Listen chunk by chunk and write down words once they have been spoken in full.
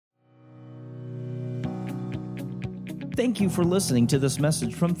Thank you for listening to this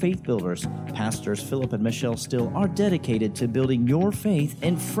message from Faith Builders. Pastors Philip and Michelle Steele are dedicated to building your faith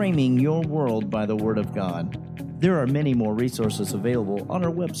and framing your world by the Word of God. There are many more resources available on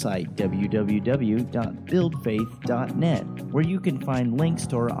our website, www.buildfaith.net, where you can find links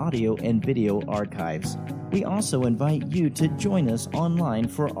to our audio and video archives. We also invite you to join us online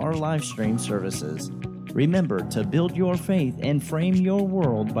for our live stream services. Remember to build your faith and frame your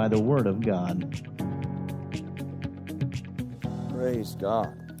world by the Word of God. Praise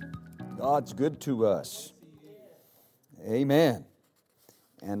God. God's good to us. Amen.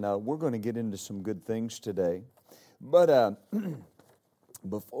 And we're going to get into some good things today. But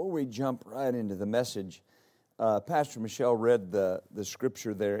before we jump right into the message, Pastor Michelle read the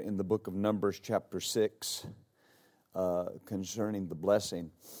scripture there in the book of Numbers chapter 6 concerning the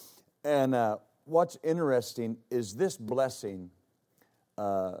blessing. And what's interesting is this blessing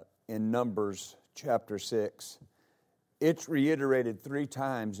in Numbers chapter 6. It's reiterated 3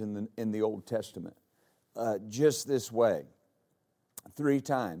 times in the Old Testament, just this way, 3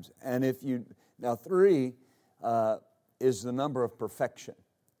 times. And now 3 is the number of perfection.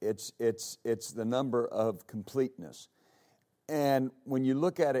 It's the number of completeness. And when you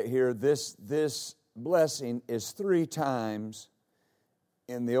look at it here, this blessing is 3 times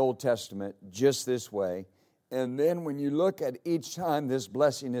in the Old Testament, just this way. And then when you look at each time this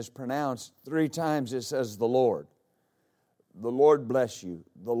blessing is pronounced, 3 times it says the Lord. The Lord bless you.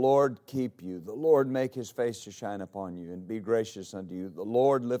 The Lord keep you. The Lord make His face to shine upon you and be gracious unto you. The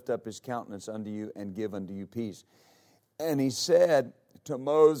Lord lift up His countenance unto you and give unto you peace. And He said to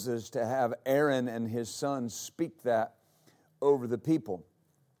Moses to have Aaron and his sons speak that over the people.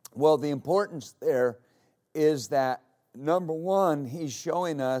 Well, the importance there is that, number one, He's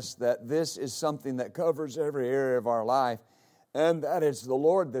showing us that this is something that covers every area of our life, and that it's the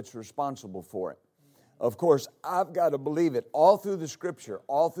Lord that's responsible for it. Of course, I've got to believe it. All through the Scripture,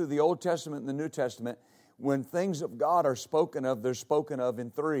 all through the Old Testament and the New Testament, when things of God are spoken of, they're spoken of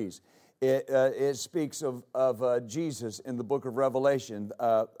in 3s. It speaks of Jesus in the book of Revelation,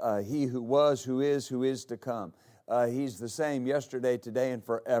 He who was, who is to come. He's the same yesterday, today, and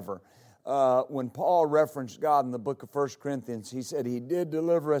forever. When Paul referenced God in the book of 1 Corinthians, he said He did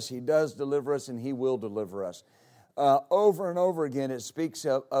deliver us, He does deliver us, and He will deliver us. Over and over again, it speaks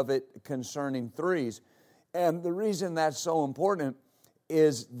of it concerning 3s. And the reason that's so important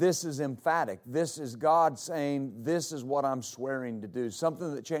is this is emphatic. This is God saying, this is what I'm swearing to do.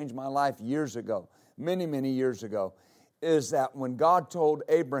 Something that changed my life years ago, many, many years ago, is that when God told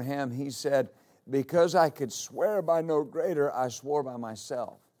Abraham, He said, because I could swear by no greater, I swore by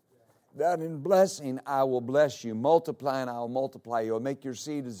myself. That in blessing I will bless you, multiplying I will multiply you. I'll make your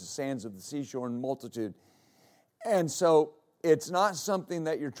seed as the sands of the seashore in multitude. And so it's not something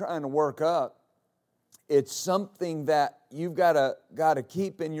that you're trying to work up. It's something that you've got to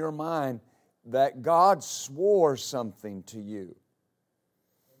keep in your mind, that God swore something to you.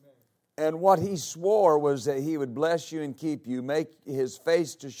 Amen. And what He swore was that He would bless you and keep you, make His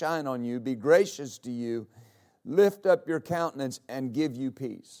face to shine on you, be gracious to you, lift up your countenance, and give you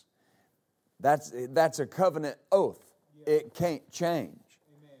peace. That's a covenant oath. Yeah. It can't change.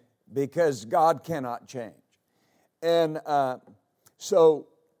 Amen. Because God cannot change. And so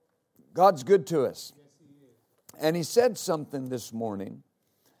God's good to us. And He said something this morning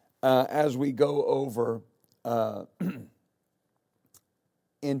as we go over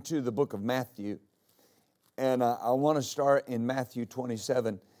into the book of Matthew. And I want to start in Matthew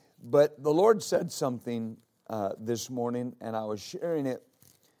 27. But the Lord said something this morning, and I was sharing it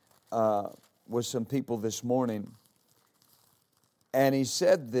with some people this morning. And He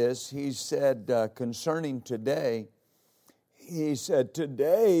said this, He said concerning today, He said,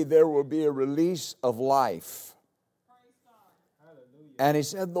 today there will be a release of life. And He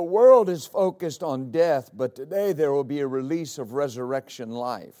said, the world is focused on death, but today there will be a release of resurrection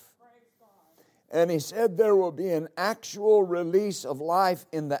life. And He said there will be an actual release of life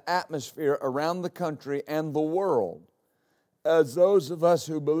in the atmosphere around the country and the world, as those of us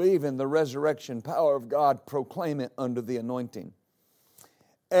who believe in the resurrection power of God proclaim it under the anointing.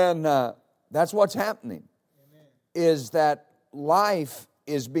 And that's what's happening. Amen. Is that life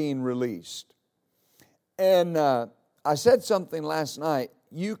is being released. And I said something last night.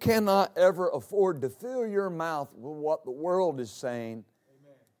 You cannot ever afford to fill your mouth with what the world is saying.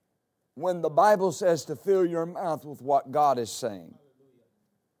 Amen. When the Bible says to fill your mouth with what God is saying. Hallelujah.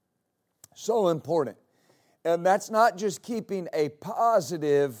 So important. And that's not just keeping a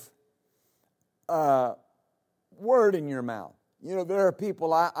positive word in your mouth. You know, there are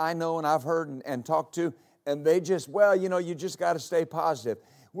people I know and I've heard and talked to, and they just, you just got to stay positive.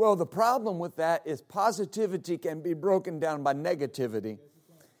 Well, the problem with that is positivity can be broken down by negativity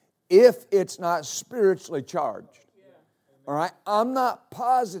if it's not spiritually charged. All right? I'm not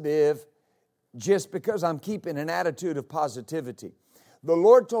positive just because I'm keeping an attitude of positivity. The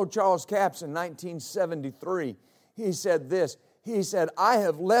Lord told Charles Capps in 1973, He said this, He said, I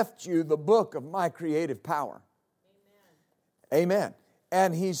have left you the book of my creative power. Amen.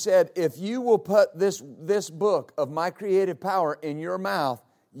 And He said, if you will put this book of my creative power in your mouth,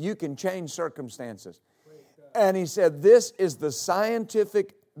 you can change circumstances. And He said, this is the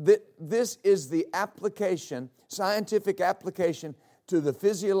scientific scientific application to the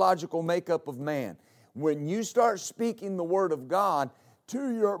physiological makeup of man. When you start speaking the Word of God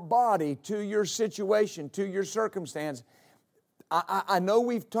to your body, to your situation, to your circumstance, I know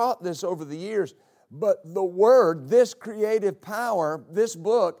we've taught this over the years, but the Word, this creative power, this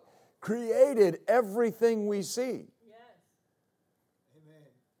book, created everything we see.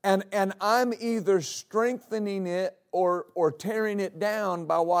 And I'm either strengthening it or tearing it down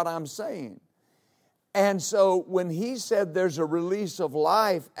by what I'm saying. And so when He said there's a release of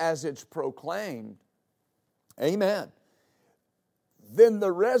life as it's proclaimed, amen, then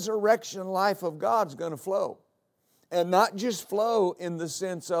the resurrection life of God's going to flow. And not just flow in the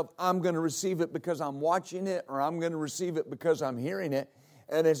sense of I'm going to receive it because I'm watching it or I'm going to receive it because I'm hearing it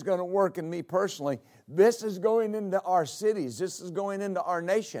and it's going to work in me personally. This is going into our cities. This is going into our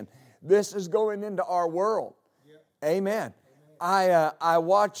nation. This is going into our world. Amen. I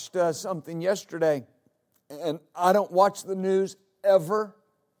watched something yesterday, and I don't watch the news ever.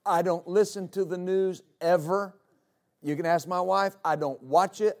 I don't listen to the news ever. You can ask my wife. I don't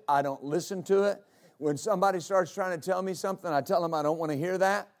watch it. I don't listen to it. When somebody starts trying to tell me something, I tell them I don't want to hear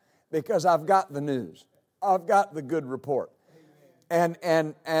that because I've got the news. I've got the good report. And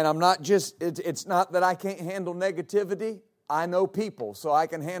I'm not just, it's not that I can't handle negativity. I know people, so I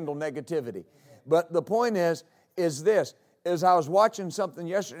can handle negativity. But the point is this, is I was watching something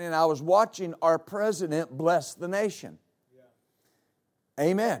yesterday, and I was watching our president bless the nation.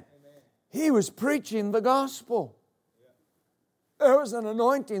 Amen. He was preaching the gospel. There was an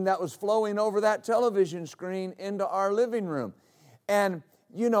anointing that was flowing over that television screen into our living room. And,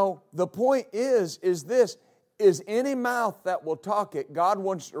 you know, the point is this, is any mouth that will talk it, God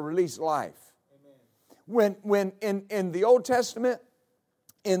wants to release life. Amen. When in the Old Testament,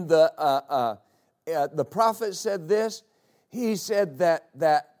 in the prophet said this, he said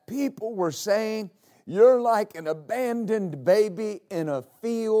that people were saying, you're like an abandoned baby in a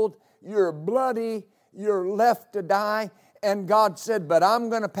field, you're bloody, you're left to die. And God said, but I'm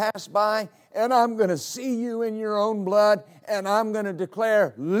going to pass by and I'm going to see you in your own blood and I'm going to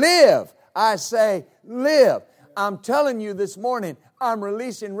declare, live. I say, live. I'm telling you this morning, I'm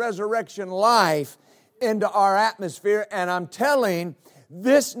releasing resurrection life into our atmosphere, and I'm telling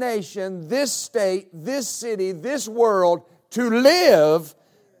this nation, this state, this city, this world to live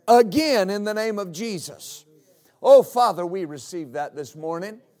again in the name of Jesus. Oh, Father, we receive that this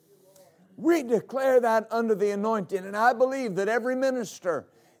morning. We declare that under the anointing, and I believe that every minister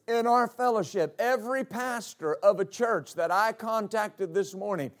in our fellowship, every pastor of a church that I contacted this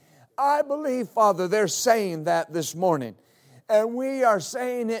morning, I believe, Father, they're saying that this morning. And we are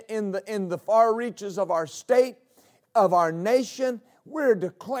saying it in the far reaches of our state, of our nation. We're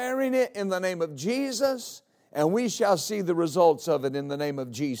declaring it in the name of Jesus, and we shall see the results of it in the name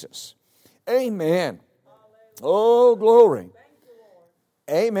of Jesus. Amen. Oh, glory.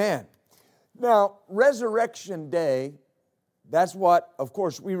 Amen. Now, Resurrection Day, that's what, of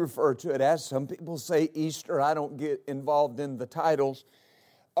course, we refer to it as. Some people say Easter. I don't get involved in the titles.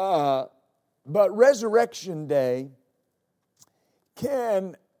 But Resurrection Day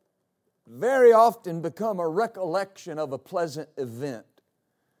can very often become a recollection of a pleasant event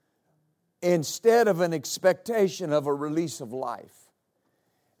instead of an expectation of a release of life.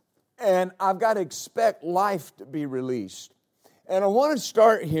 And I've got to expect life to be released. And I want to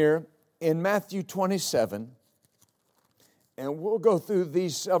start here in Matthew 27, and we'll go through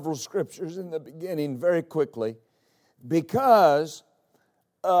these several scriptures in the beginning very quickly because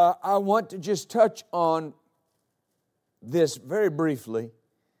I want to just touch on this very briefly.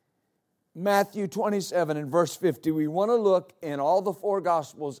 Matthew 27 and verse 50. We want to look in all the four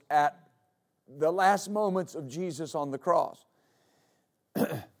Gospels at the last moments of Jesus on the cross.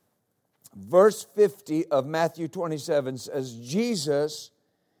 Verse 50 of Matthew 27 says, Jesus,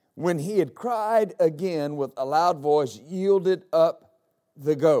 when He had cried again with a loud voice, yielded up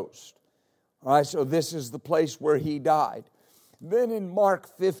the ghost. All right, so this is the place where He died. Then in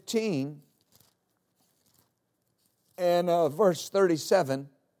Mark 15 and verse 37,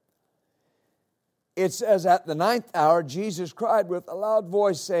 it says, at the 9th hour, Jesus cried with a loud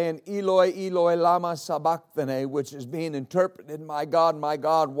voice, saying, Eloi, Eloi, lama sabachthani, which is being interpreted, my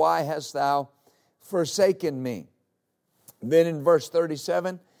God, why hast thou forsaken me? Then in verse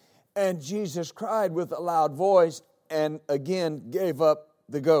 37, and Jesus cried with a loud voice, and again gave up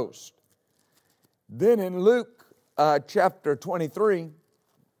the ghost. Then in Luke chapter 23,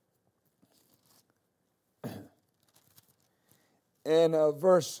 and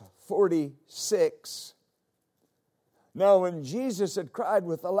verse 46, now when Jesus had cried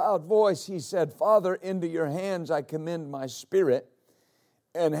with a loud voice, he said, Father, into your hands I commend my spirit.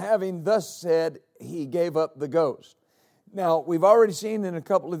 And having thus said, he gave up the ghost. Now, we've already seen in a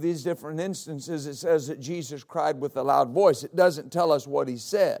couple of these different instances, it says that Jesus cried with a loud voice. It doesn't tell us what he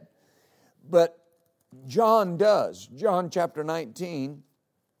said. But John does. John chapter 19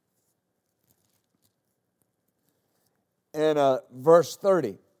 and verse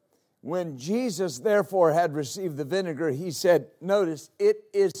 30. When Jesus therefore had received the vinegar, he said, notice, it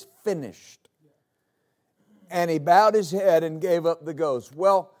is finished. And he bowed his head and gave up the ghost.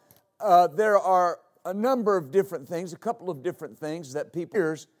 Well, there are a number of different things, a couple of different things that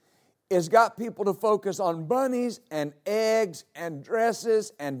people has got people to focus on bunnies and eggs and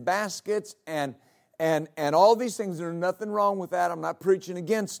dresses and baskets and all these things. There's nothing wrong with that. I'm not preaching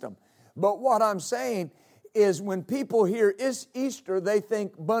against them. But what I'm saying is when people hear Easter, they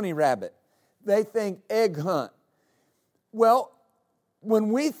think bunny rabbit. They think egg hunt. Well, when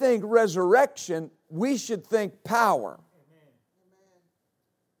we think resurrection, we should think power.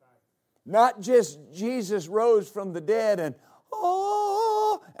 Not just Jesus rose from the dead and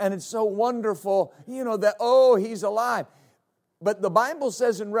it's so wonderful, that, he's alive. But the Bible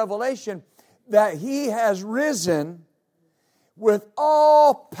says in Revelation that he has risen with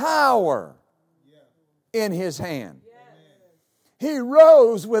all power in his hand. He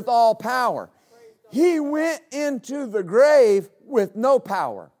rose with all power. He went into the grave with no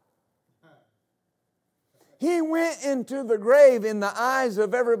power. He went into the grave in the eyes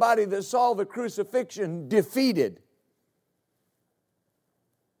of everybody that saw the crucifixion defeated.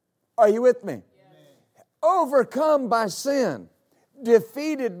 Are you with me? Overcome by sin,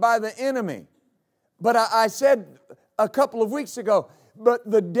 defeated by the enemy. But I said a couple of weeks ago, but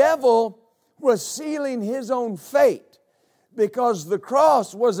the devil was sealing his own fate because the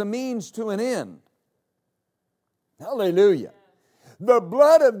cross was a means to an end. Hallelujah. The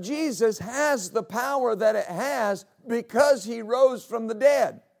blood of Jesus has the power that it has because he rose from the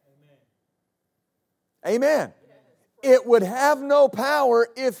dead. Amen. It would have no power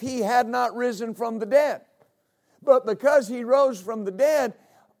if he had not risen from the dead. But because he rose from the dead,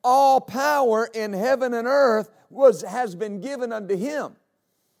 all power in heaven and earth has been given unto him.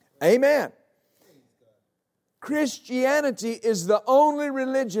 Amen. Christianity is the only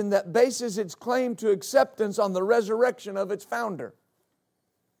religion that bases its claim to acceptance on the resurrection of its founder.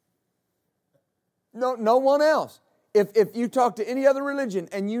 No one else. If you talk to any other religion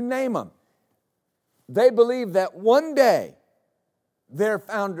and you name them, they believe that one day their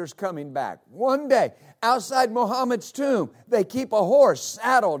founder's coming back. One day. Outside Muhammad's tomb, they keep a horse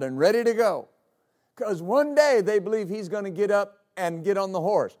saddled and ready to go. Because one day they believe he's going to get up and get on the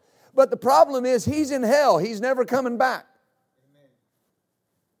horse. But the problem is he's in hell. He's never coming back.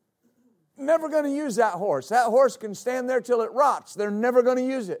 Never going to use that horse. That horse can stand there till it rots. They're never going to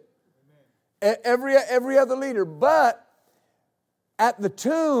use it. Every other leader. But at the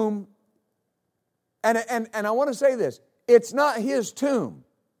tomb, and I want to say this, it's not his tomb.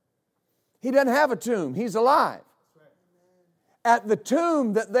 He doesn't have a tomb. He's alive. At the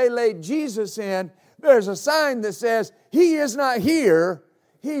tomb that they laid Jesus in, there's a sign that says, he is not here,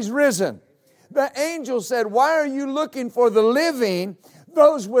 he's risen. The angel said, why are you looking for the living,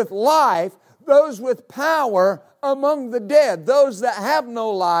 those with life, those with power among the dead, those that have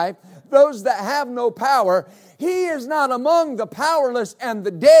no life, those that have no power? He is not among the powerless and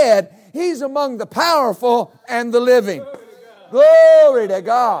the dead. He's among the powerful and the living. Glory to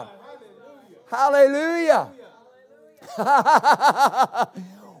God. Hallelujah.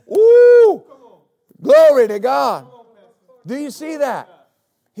 Woo! Glory to God. Do you see that?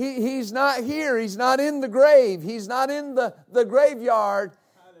 He's not here. He's not in the grave. He's not in the graveyard.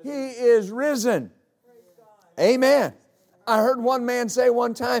 He is risen. Amen. I heard one man say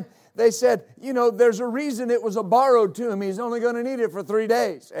one time, they said, there's a reason it was a borrowed tomb. He's only going to need it for 3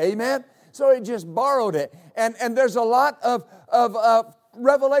 days. Amen. So he just borrowed it. And there's a lot of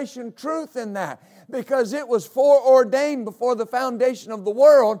revelation truth in that. Because it was foreordained before the foundation of the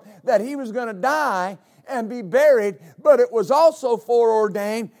world that he was going to die and be buried. But it was also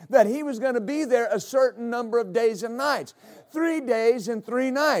foreordained that he was going to be there a certain number of days and nights. 3 days and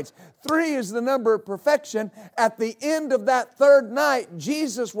 3 nights. 3 is the number of perfection. At the end of that 3rd night,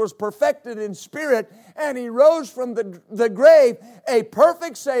 Jesus was perfected in spirit, and He rose from the grave, a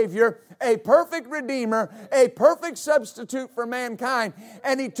perfect Savior, a perfect Redeemer, a perfect substitute for mankind,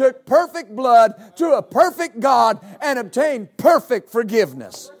 and He took perfect blood to a perfect God and obtained perfect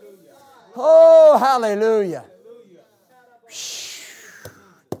forgiveness. Oh, hallelujah.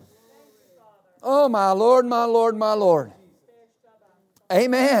 Oh, my Lord, my Lord, my Lord.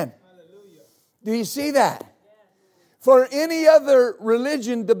 Amen. Do you see that? For any other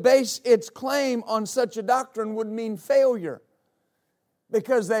religion to base its claim on such a doctrine would mean failure,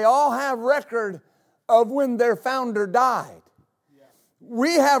 because they all have record of when their founder died.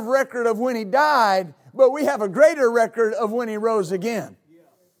 We have record of when he died, but we have a greater record of when he rose again.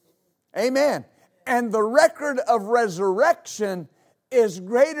 Amen. And the record of resurrection is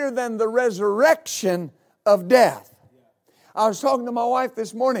greater than the resurrection of death. I was talking to my wife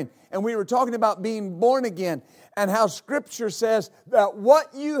this morning, and we were talking about being born again, and how Scripture says that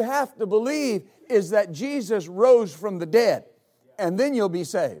what you have to believe is that Jesus rose from the dead, and then you'll be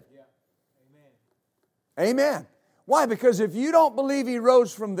saved. Amen. Why? Because if you don't believe He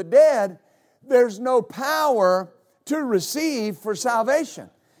rose from the dead, there's no power to receive for salvation.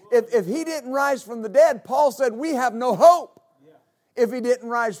 If He didn't rise from the dead, Paul said we have no hope if He didn't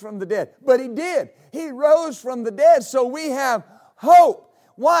rise from the dead. But He did. He rose from the dead, so we have hope.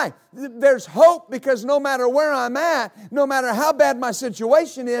 Why? There's hope because no matter where I'm at, no matter how bad my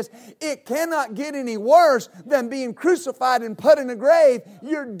situation is, it cannot get any worse than being crucified and put in a grave.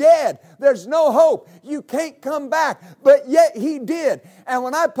 You're dead. There's no hope. You can't come back. But yet He did. And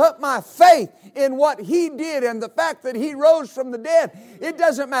when I put my faith in what He did and the fact that He rose from the dead, it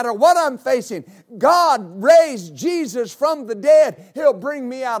doesn't matter what I'm facing. God raised Jesus from the dead. He'll bring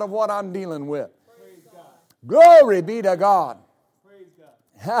me out of what I'm dealing with. Glory be to God.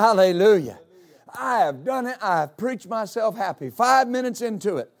 Hallelujah. I have done it. I have preached myself happy. 5 minutes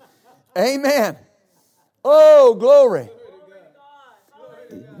into it. Amen. Oh, glory.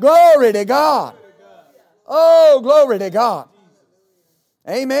 Glory to God. Oh, glory to God.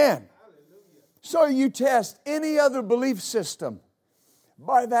 Amen. So you test any other belief system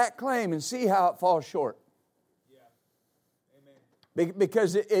by that claim and see how it falls short.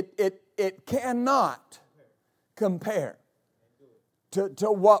 Because it cannot compare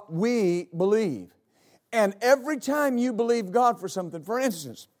to what we believe. And every time you believe God for something, for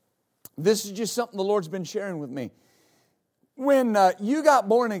instance, this is just something the Lord's been sharing with me. When you got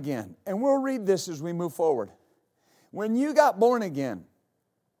born again, and we'll read this as we move forward. When you got born again,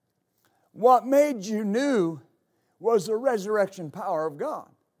 what made you new was the resurrection power of God.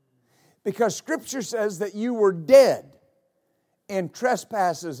 Because Scripture says that you were dead in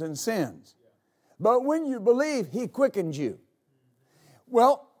trespasses and sins. But when you believe, He quickened you.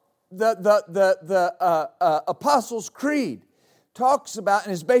 Well, the Apostles' Creed talks about,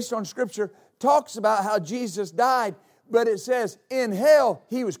 and is based on Scripture, talks about how Jesus died, but it says in hell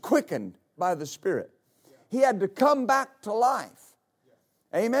He was quickened by the Spirit. He had to come back to life.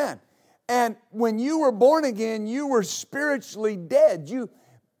 Amen. And when you were born again, you were spiritually dead.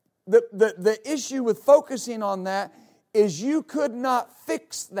 The issue with focusing on that is you could not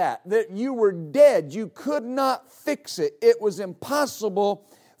fix that you were dead. You could not fix it. It was impossible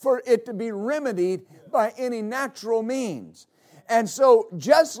for it to be remedied by any natural means. And so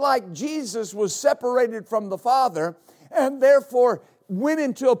just like Jesus was separated from the Father and therefore went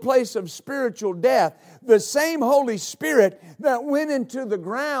into a place of spiritual death, the same Holy Spirit that went into the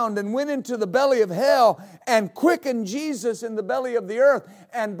ground and went into the belly of hell and quickened Jesus in the belly of the earth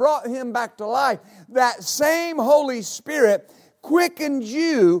and brought Him back to life, that same Holy Spirit quickened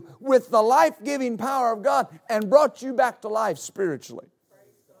you with the life-giving power of God and brought you back to life spiritually.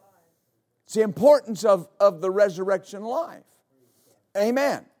 It's the importance of the resurrection life.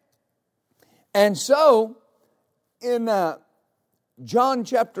 Amen. And so, in John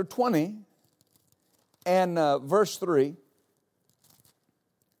chapter 20 and verse 3,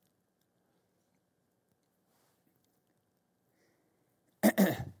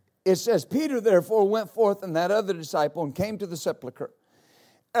 it says, Peter therefore went forth and that other disciple and came to the sepulchre.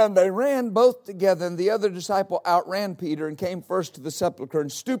 And they ran both together, and the other disciple outran Peter and came first to the sepulchre.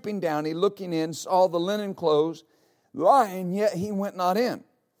 And stooping down, he looking in, saw the linen clothes lying, yet he went not in.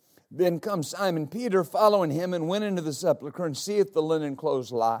 Then comes Simon Peter following him and went into the sepulchre and seeth the linen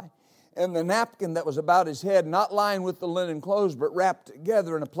clothes lie, and the napkin that was about his head not lying with the linen clothes, but wrapped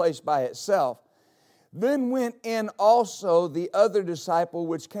together in a place by itself. Then went in also the other disciple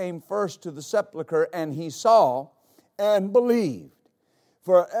which came first to the sepulchre, and he saw and believed.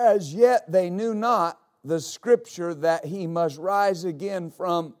 For as yet they knew not the Scripture that He must rise again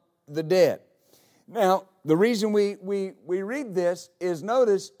from the dead. Now, the reason we read this is,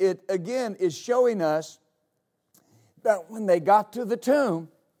 notice, it again is showing us that when they got to the tomb,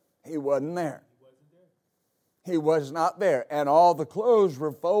 He wasn't there. He was not there. And all the clothes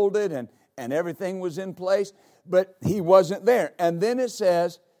were folded and everything was in place, but He wasn't there. And then it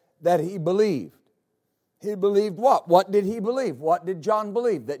says that He believed. He believed what? What did he believe? What did John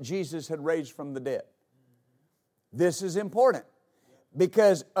believe? That Jesus had raised from the dead. This is important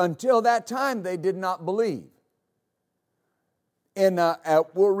because until that time they did not believe.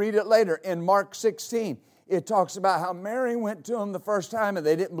 We'll read it later in Mark 16. It talks about how Mary went to him the first time and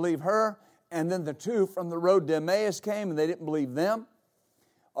they didn't believe her. And then the two from the road to Emmaus came and they didn't believe them.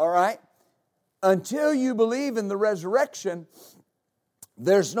 All right? Until you believe in the resurrection,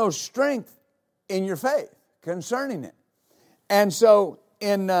 there's no strength in your faith concerning it. And so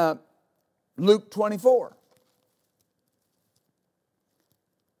in Luke 24.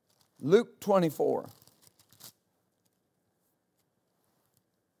 Luke 24.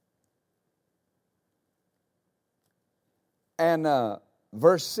 And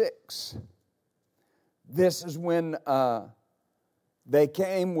verse 6. This is when they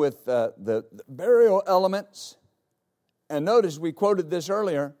came with the burial elements. And notice, we quoted this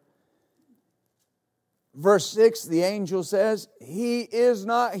earlier. Verse 6, the angel says, He is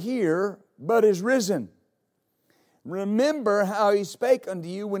not here, but is risen. Remember how He spake unto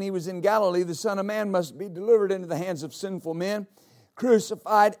you when He was in Galilee, the Son of Man must be delivered into the hands of sinful men,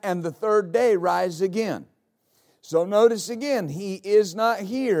 crucified, and the third day rise again. So notice again, He is not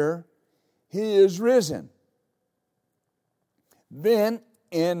here, He is risen. Then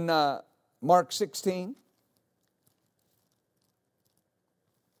in Mark 16,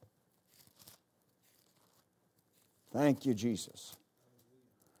 thank you, Jesus.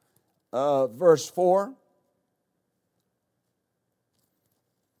 Verse 4.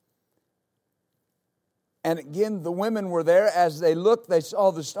 And again, the women were there. As they looked, they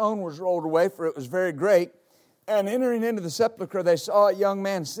saw the stone was rolled away, for it was very great. And entering into the sepulchre, they saw a young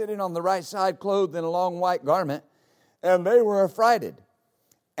man sitting on the right side, clothed in a long white garment, and they were affrighted.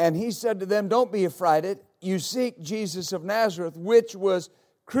 And He said to them, Don't be affrighted. You seek Jesus of Nazareth, which was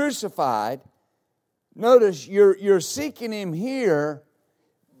crucified. Notice, you're seeking Him here,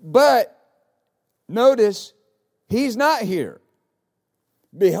 but notice, He's not here.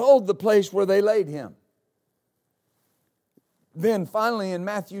 Behold the place where they laid Him. Then finally in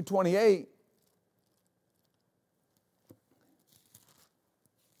Matthew 28,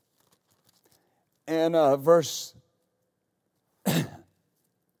 and verse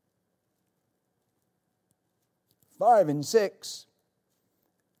 5 and 6,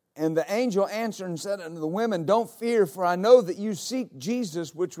 and the angel answered and said unto the women, Don't fear, for I know that you seek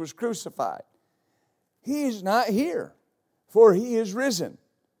Jesus which was crucified. He is not here, for He is risen.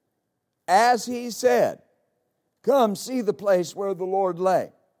 As He said, come see the place where the Lord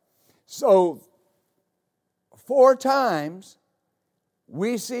lay. So 4 times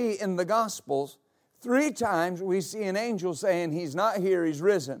we see in the Gospels, 3 times we see an angel saying He's not here, He's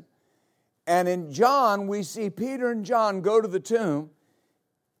risen. And in John, we see Peter and John go to the tomb,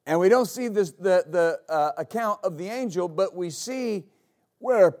 and we don't see the account of the angel, but we see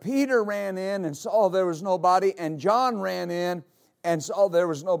where Peter ran in and saw there was nobody, and John ran in and saw there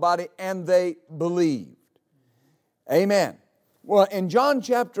was nobody, and they believed. Amen. Well, in John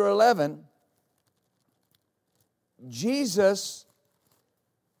chapter 11, Jesus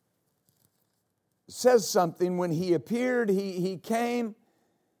says something when He appeared. He came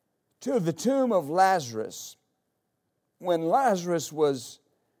to the tomb of Lazarus when Lazarus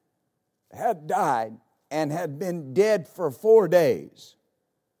had died and had been dead for 4 days.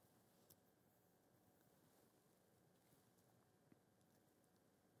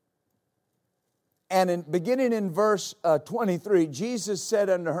 And beginning in verse 23, Jesus said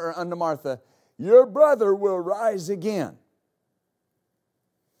unto Martha, Your brother will rise again.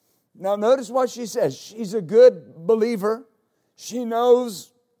 Now notice what she says. She's a good believer. She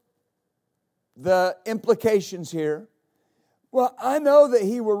knows the implications here. Well, I know that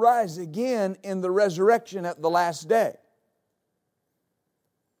He will rise again in the resurrection at the last day.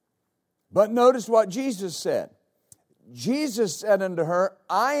 But notice what Jesus said. Jesus said unto her,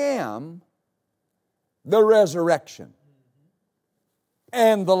 I am the resurrection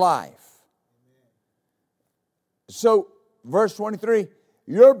and the life. So, verse 23,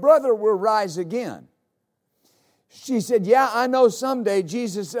 your brother will rise again. She said, yeah, I know someday.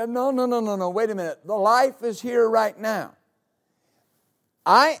 Jesus said, no, wait a minute. The life is here right now.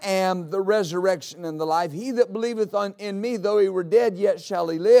 I am the resurrection and the life. He that believeth in me, though he were dead, yet shall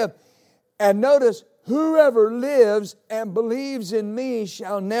he live. And notice, whoever lives and believes in me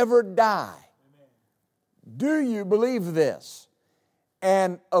shall never die. Do you believe this?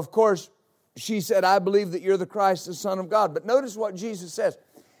 And of course, she said, I believe that you're the Christ, the Son of God. But notice what Jesus says.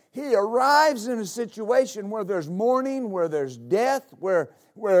 He arrives in a situation where there's mourning, where there's death, where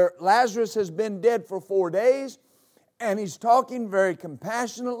Lazarus has been dead for 4 days. And he's talking very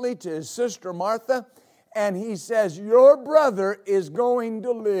compassionately to his sister Martha. And he says, your brother is going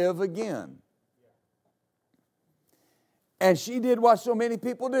to live again. And she did what so many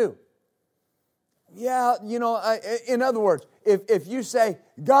people do. Yeah, in other words, if you say,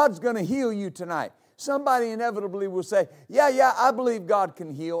 God's going to heal you tonight, somebody inevitably will say, yeah, I believe God can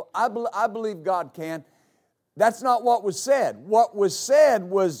heal. I believe God can. That's not what was said. What was said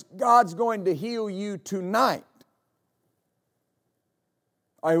was, God's going to heal you tonight.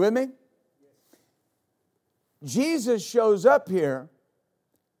 Are you with me? Jesus shows up here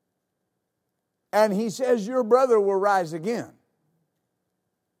and he says, your brother will rise again.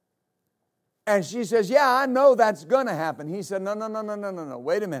 And she says, yeah, I know that's going to happen. He said, no.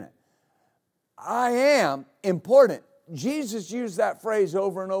 Wait a minute. I am important. Jesus used that phrase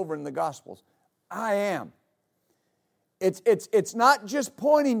over and over in the Gospels. I am. It's not just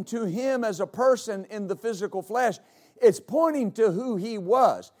pointing to him as a person in the physical flesh. It's pointing to who he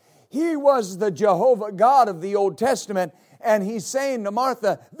was. He was the Jehovah God of the Old Testament. And he's saying to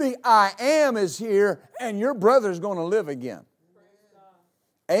Martha, the I am is here and your brother's going to live again.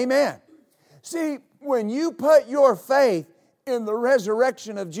 Amen. See, when you put your faith in the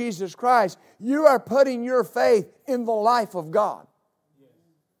resurrection of Jesus Christ, you are putting your faith in the life of God.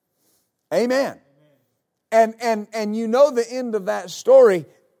 Amen. And you know the end of that story.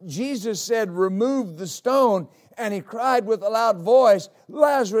 Jesus said, remove the stone. And he cried with a loud voice,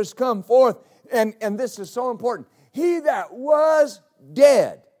 Lazarus, come forth. And this is so important. He that was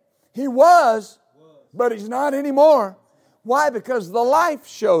dead. He was, but he's not anymore. Why? Because the life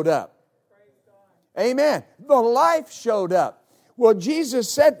showed up. Amen. The life showed up. Well,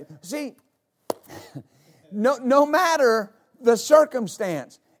 Jesus said, see, no matter the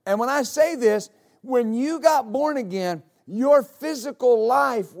circumstance. And when I say this, when you got born again, your physical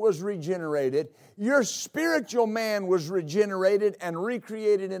life was regenerated. Your spiritual man was regenerated and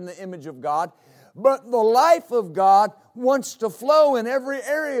recreated in the image of God. But the life of God wants to flow in every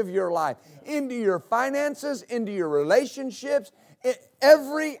area of your life. Into your finances, into your relationships, in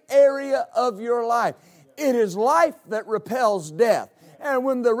every area of your life. It is life that repels death. And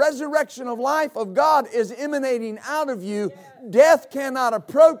when the resurrection of life of God is emanating out of you, death cannot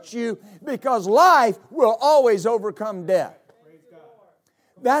approach you because life will always overcome death.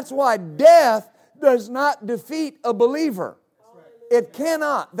 That's why death does not defeat a believer. It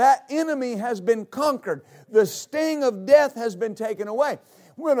cannot. That enemy has been conquered. The sting of death has been taken away.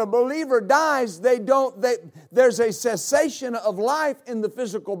 When a believer dies, there's a cessation of life in the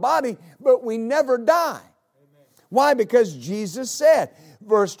physical body, but we never die. Amen. Why? Because Jesus said,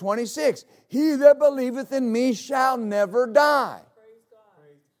 verse 26, he that believeth in me shall never die.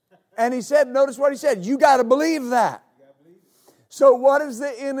 And he said, notice what he said, you got to believe that. So what does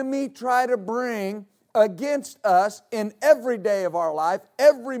the enemy try to bring against us in every day of our life,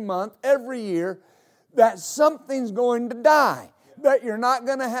 every month, every year? That something's going to die. That you're not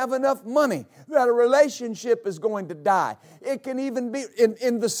going to have enough money. That a relationship is going to die. It can even be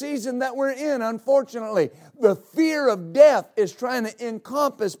in the season that we're in, unfortunately. The fear of death is trying to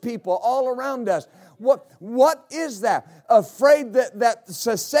encompass people all around us. What is that? Afraid that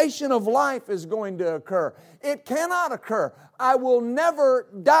cessation of life is going to occur. It cannot occur. I will never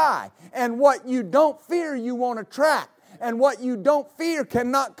die. And what you don't fear, you won't attract. And what you don't fear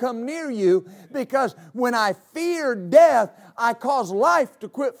cannot come near you, because when I fear death, I cause life to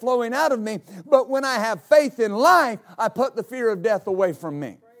quit flowing out of me. But when I have faith in life, I put the fear of death away from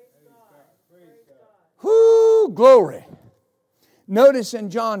me. Whoo, glory. Notice in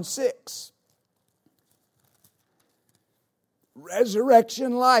John 6,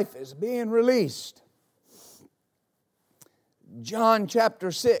 resurrection life is being released. John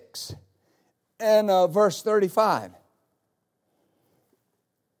chapter 6 and verse 35.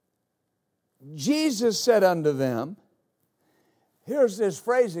 Jesus said unto them, here's this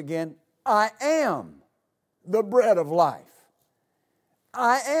phrase again, I am the bread of life.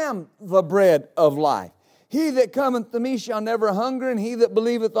 I am the bread of life. He that cometh to me shall never hunger, and he that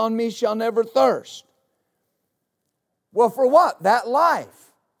believeth on me shall never thirst. Well, for what? That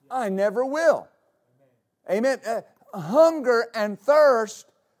life. I never will. Amen. Hunger and thirst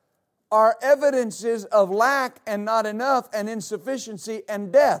are evidences of lack and not enough and insufficiency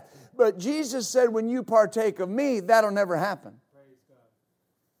and death. But Jesus said, when you partake of me, that'll never happen.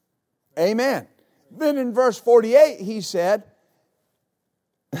 Amen. Then in verse 48 he said,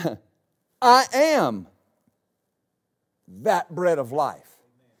 I am that bread of life.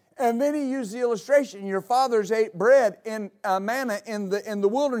 And then he used the illustration, your fathers ate bread in manna in the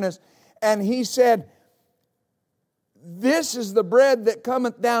wilderness. And he said, this is the bread that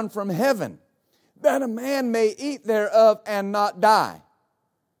cometh down from heaven, that a man may eat thereof and not die.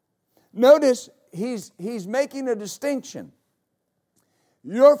 Notice he's making a distinction.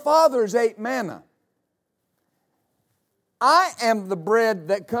 Your fathers ate manna. I am the bread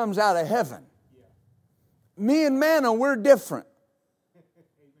that comes out of heaven. Me and manna, we're different.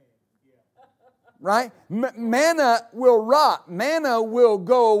 Right? Manna will rot. Manna will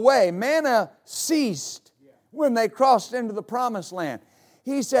go away. Manna ceased when they crossed into the promised land.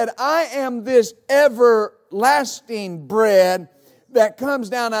 He said, I am this everlasting bread that comes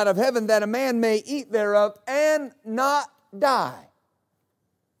down out of heaven, that a man may eat thereof and not die.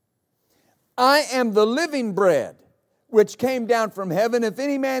 I am the living bread which came down from heaven. If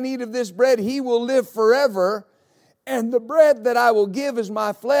any man eat of this bread, he will live forever. And the bread that I will give is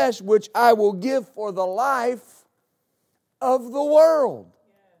my flesh, which I will give for the life of the world.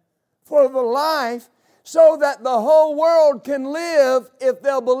 For the life, so that the whole world can live if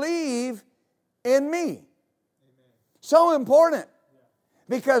they'll believe in me. So important.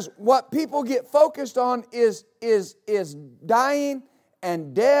 Because what people get focused on is dying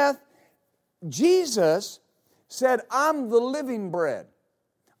and death. Jesus said, I'm the living bread.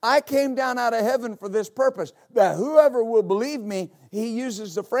 I came down out of heaven for this purpose, that whoever will believe me, he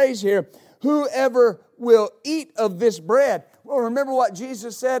uses the phrase here, whoever will eat of this bread. Well, remember what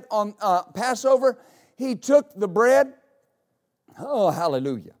Jesus said on Passover? He took the bread. Oh,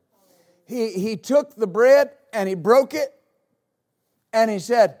 hallelujah. He took the bread and he broke it and he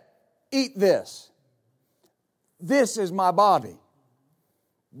said, eat this. This is my body,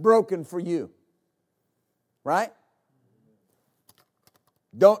 broken for you. Right?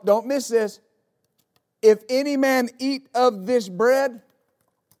 Don't miss this. If any man eat of this bread,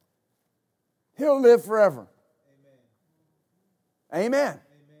 he'll live forever. Amen. Amen.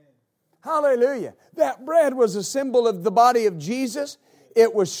 Hallelujah. That bread was a symbol of the body of Jesus.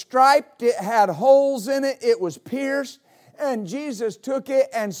 It was striped. It had holes in it. It was pierced. And Jesus took it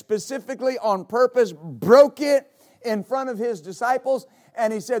and specifically on purpose broke it in front of His disciples.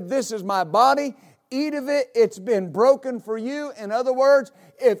 And He said, this is my body. Eat of it. It's been broken for you. In other words,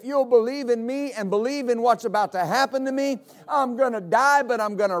 if you'll believe in me and believe in what's about to happen to me, I'm going to die, but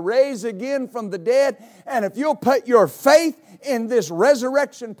I'm going to raise again from the dead. And if you'll put your faith in this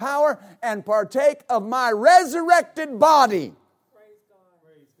resurrection power and partake of my resurrected body,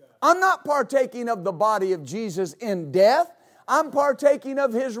 I'm not partaking of the body of Jesus in death. I'm partaking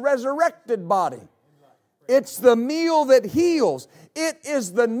of His resurrected body. It's the meal that heals. It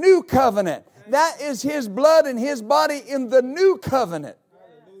is the new covenant. That is His blood and His body in the new covenant.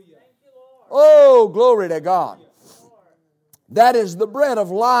 Oh, glory to God. That is the bread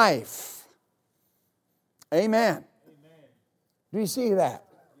of life. Amen. Do you see that?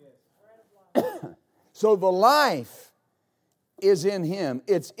 So the life is in Him.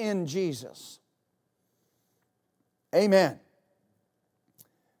 It's in Jesus. Amen.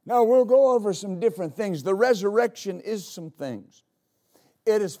 Now we'll go over some different things. The resurrection is some things.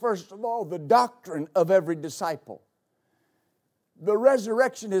 It is, first of all, the doctrine of every disciple. The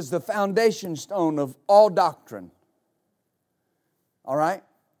resurrection is the foundation stone of all doctrine. All right?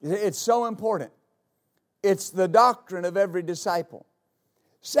 It's so important. It's the doctrine of every disciple.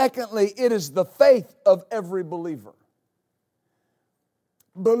 Secondly, it is the faith of every believer.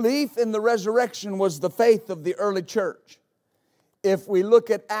 Belief in the resurrection was the faith of the early church. If we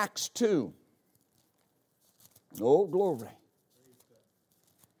look at Acts 2, oh, glory.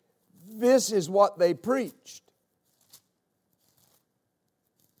 This is what they preached.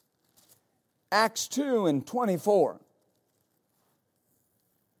 Acts 2 and 24.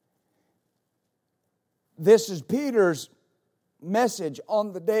 This is Peter's message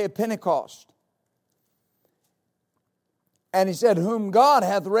on the day of Pentecost. And he said, whom God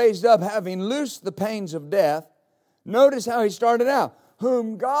hath raised up, having loosed the pains of death. Notice how he started out.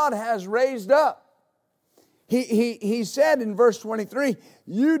 Whom God has raised up. He said in verse 23,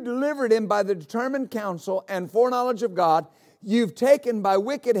 you delivered Him by the determined counsel and foreknowledge of God. You've taken by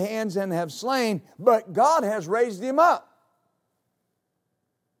wicked hands and have slain, but God has raised Him up.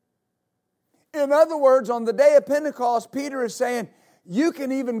 In other words, on the day of Pentecost, Peter is saying, you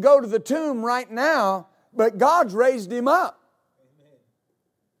can even go to the tomb right now, but God's raised Him up. Amen.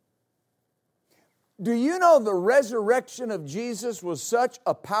 Do you know the resurrection of Jesus was such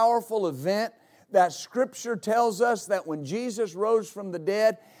a powerful event that Scripture tells us that when Jesus rose from the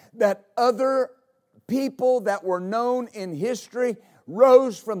dead, that other people that were known in history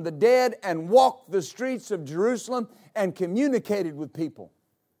rose from the dead and walked the streets of Jerusalem and communicated with people.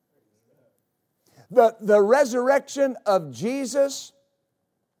 The resurrection of Jesus,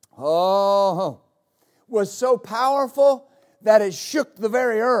 was so powerful that it shook the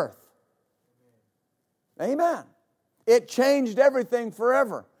very earth. Amen. It changed everything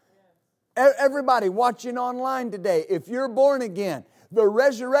forever. Everybody watching online today, if you're born again, the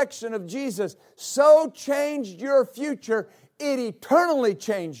resurrection of Jesus so changed your future, it eternally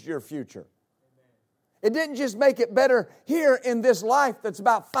changed your future. It didn't just make it better here in this life that's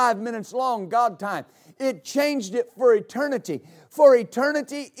about 5 minutes long, God time. It changed it for eternity. For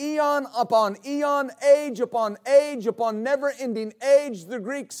eternity, eon upon eon, age upon never-ending age, the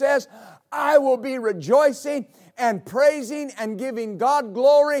Greek says, I will be rejoicing and praising and giving God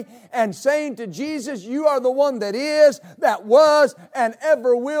glory and saying to Jesus, you are the one that is, that was, and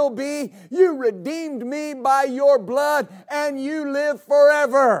ever will be. You redeemed me by your blood and you live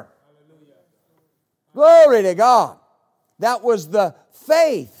forever. Hallelujah. Glory to God. That was the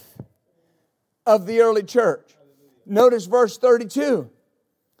faith of the early church. Notice verse 32.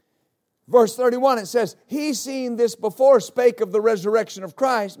 Verse 31, it says, He seeing this before spake of the resurrection of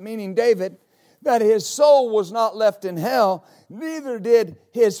Christ, meaning David, that his soul was not left in hell, neither did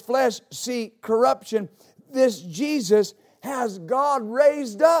his flesh see corruption. This Jesus has God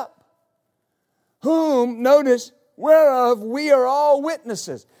raised up, whom, notice, whereof we are all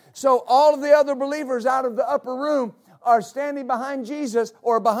witnesses. So all of the other believers out of the upper room are standing behind Jesus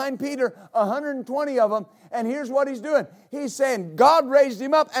or behind Peter, 120 of them, and here's what he's doing. He's saying, God raised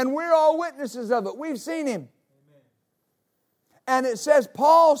him up, and we're all witnesses of it. We've seen him. Amen. And it says,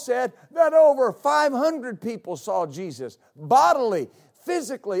 Paul said that over 500 people saw Jesus bodily,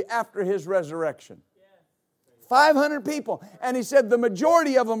 physically after his resurrection. 500 people. And he said the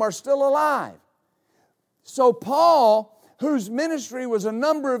majority of them are still alive. So Paul, whose ministry was a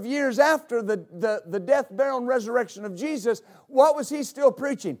number of years after the death, burial, and resurrection of Jesus, what was he still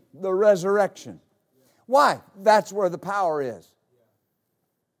preaching? The resurrection. Why? That's where the power is.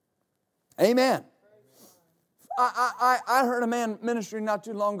 Amen. I heard a man ministering not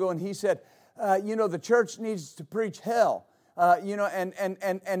too long ago, and he said, the church needs to preach hell,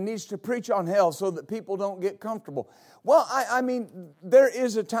 and needs to preach on hell so that people don't get comfortable. Well, I mean, there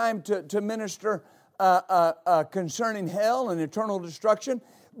is a time to minister concerning hell and eternal destruction,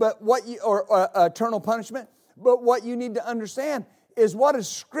 but or eternal punishment. But what you need to understand is, what does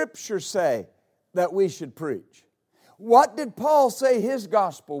Scripture say that we should preach? What did Paul say his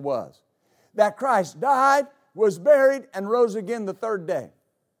gospel was? That Christ died, was buried, and rose again the third day.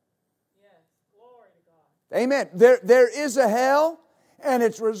 Yes, glory to God. Amen. There is a hell, and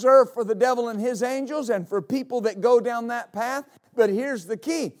it's reserved for the devil and his angels and for people that go down that path. But here's the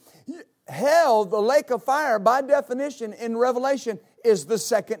key. Hell, the lake of fire, by definition in Revelation, is the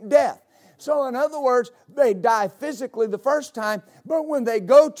second death. So in other words, they die physically the first time, but when they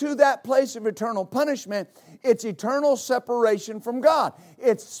go to that place of eternal punishment, it's eternal separation from God.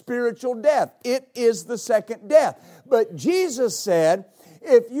 It's spiritual death. It is the second death. But Jesus said,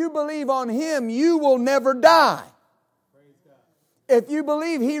 if you believe on Him, you will never die. If you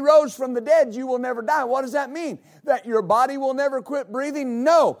believe He rose from the dead, you will never die. What does that mean? That your body will never quit breathing?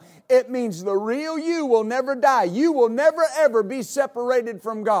 No. It means the real you will never die. You will never ever be separated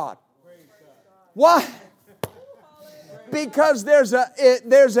from God. Why? Because there's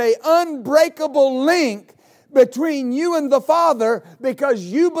a unbreakable link between you and the Father, because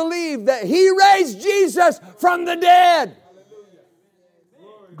you believe that He raised Jesus from the dead.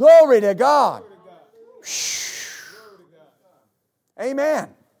 Glory to God. Amen.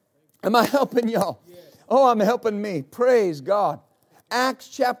 Am I helping y'all? Oh, I'm helping me. Praise God. Acts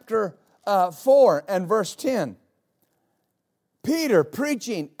chapter 4 and verse 10. Peter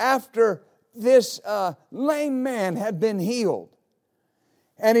preaching after this lame man had been healed.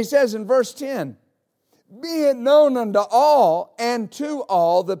 And he says in verse 10, be it known unto all and to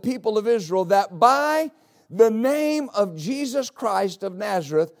all the people of Israel that by the name of Jesus Christ of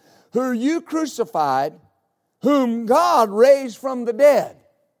Nazareth, who you crucified, whom God raised from the dead,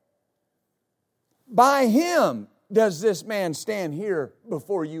 by Him does this man stand here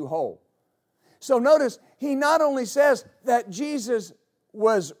before you whole. So notice, he not only says that Jesus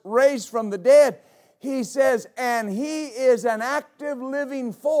was raised from the dead, he says, and He is an active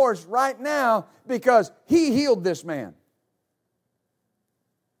living force right now because He healed this man.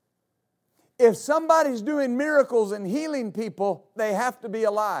 If somebody's doing miracles and healing people, they have to be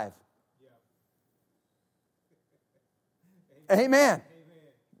alive. Amen.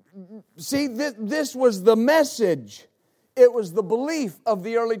 See, this was the message. It was the belief of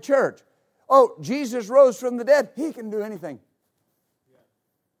the early church. oh, Jesus rose from the dead. He can do anything.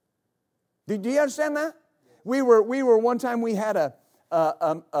 Do you understand that? We were one time, we had a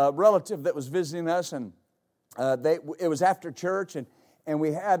relative that was visiting us, and it was after church, and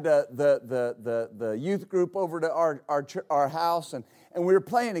we had the youth group over to our house, and we were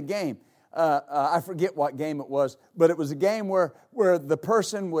playing a game. I forget what game it was, but it was a game where the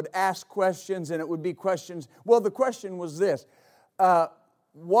person would ask questions, and it would be questions. Well, the question was this: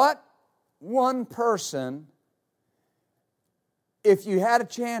 what one person, if you had a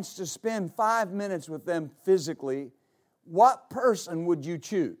chance to spend 5 minutes with them physically, what person would you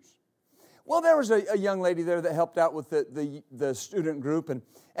choose? Well, there was a young lady there that helped out with the student group,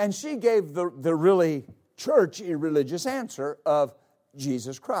 and she gave the really churchy religious answer of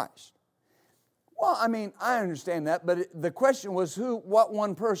Jesus Christ. Well, I mean, I understand that, but the question was, what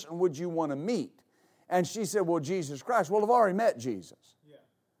one person would you want to meet? And she said, well, Jesus Christ. Well, I've already met Jesus. Yeah.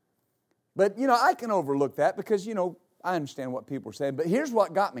 But, I can overlook that because, I understand what people are saying. But here's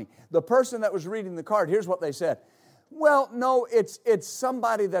what got me. The person that was reading the card, here's what they said. Well, no, it's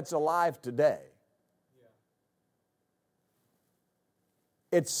somebody that's alive today. Yeah.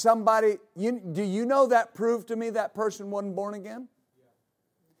 It's somebody, do you know that proved to me that person wasn't born again?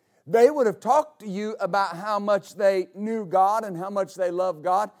 They would have talked to you about how much they knew God and how much they loved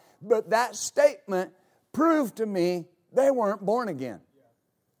God, but that statement proved to me they weren't born again.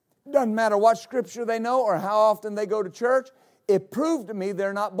 Doesn't matter what scripture they know or how often they go to church, it proved to me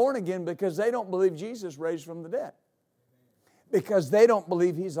they're not born again because they don't believe Jesus raised from the dead. Because they don't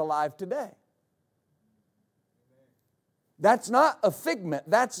believe He's alive today. That's not a figment.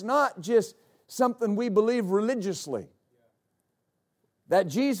 That's not just something we believe religiously. That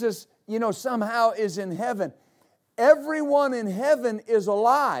Jesus, somehow is in heaven. Everyone in heaven is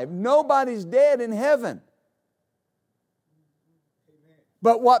alive. Nobody's dead in heaven.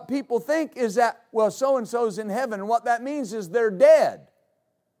 But what people think is that, well, so-and-so's in heaven. And what that means is they're dead.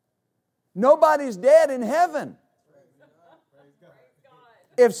 Nobody's dead in heaven.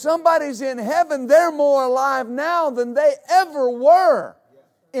 If somebody's in heaven, they're more alive now than they ever were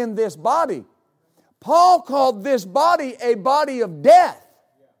in this body. Paul called this body a body of death.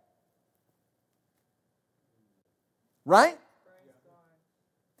 Right?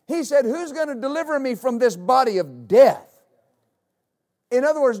 He said, who's going to deliver me from this body of death? In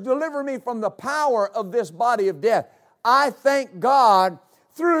other words, deliver me from the power of this body of death. I thank God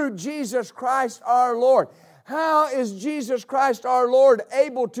through Jesus Christ our Lord. How is Jesus Christ our Lord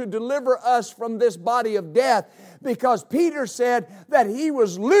able to deliver us from this body of death? Because Peter said that He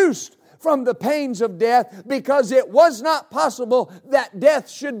was loosed from the pains of death because it was not possible that death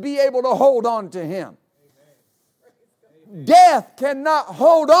should be able to hold on to Him. Death cannot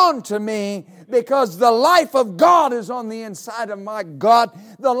hold on to me because the life of God is on the inside of my God.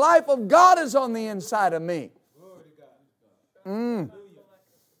 The life of God is on the inside of me.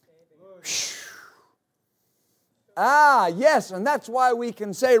 Yes, and that's why we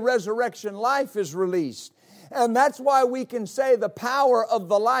can say resurrection life is released. And that's why we can say the power of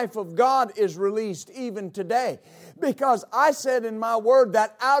the life of God is released even today. Because I said in my word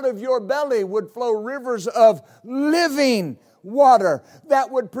that out of your belly would flow rivers of living water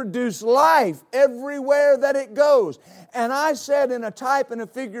that would produce life everywhere that it goes. And I said in a type and a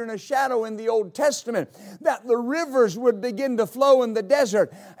figure and a shadow in the Old Testament that the rivers would begin to flow in the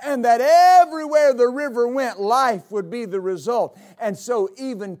desert and that everywhere the river went, life would be the result. And so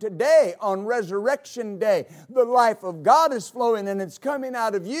even today on Resurrection Day, the life of God is flowing and it's coming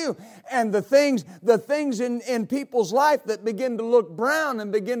out of you. And the things in people's life that begin to look brown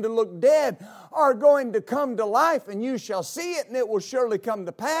and begin to look dead are going to come to life, and you shall see it, and it will surely come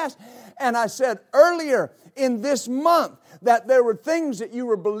to pass. And I said earlier in this month that there were things that you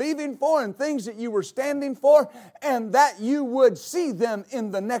were believing for and things that you were standing for, and that you would see them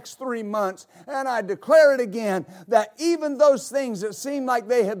in the next 3 months. And I declare it again, that even those things that seem like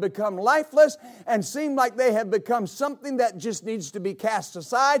they have become lifeless and seem like they have become something that just needs to be cast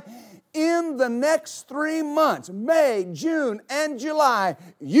aside, in the next 3 months, May, June, and July,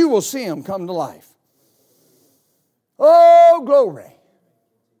 you will see them come to life. Oh, glory.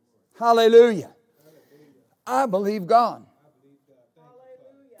 Hallelujah. I believe God.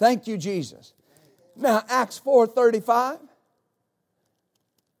 Thank you, Jesus. Now, Acts 4:35.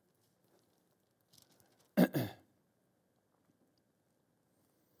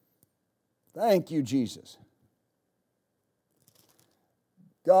 Thank you, Jesus.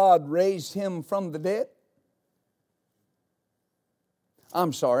 God raised Him from the dead.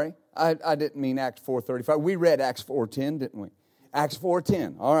 I'm sorry. I didn't mean Acts 4:35. We read Acts 4:10, didn't we? Acts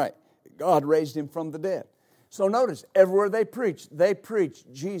 4:10. All right. God raised Him from the dead. So notice, everywhere they preach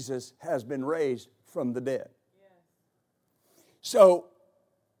Jesus has been raised from the dead. So,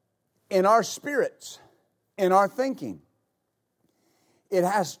 in our spirits, in our thinking, it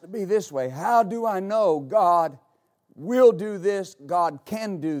has to be this way. How do I know God will do this, God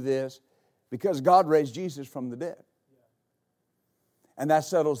can do this? Because God raised Jesus from the dead. And that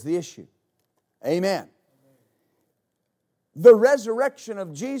settles the issue. Amen. The resurrection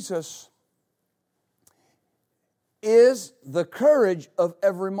of Jesus is the courage of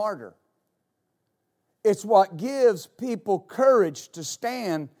every martyr. It's what gives people courage to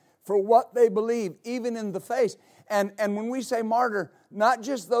stand for what they believe, even in the face. And when we say martyr, not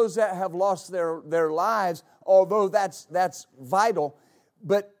just those that have lost their lives, although that's vital,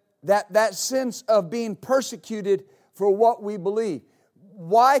 but that sense of being persecuted for what we believe.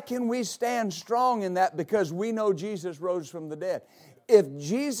 Why can we stand strong in that? Because we know Jesus rose from the dead. If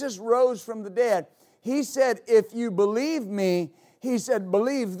Jesus rose from the dead, He said, if you believe me, He said,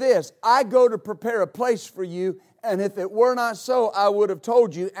 believe this, I go to prepare a place for you, and if it were not so, I would have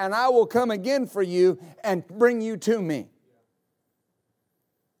told you, and I will come again for you and bring you to me.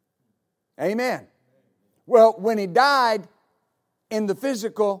 Amen. Well, when He died in the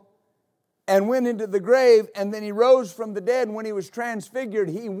physical and went into the grave, and then He rose from the dead, and when He was transfigured,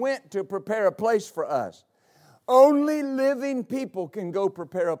 He went to prepare a place for us. Only living people can go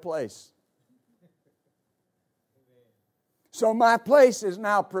prepare a place. So my place is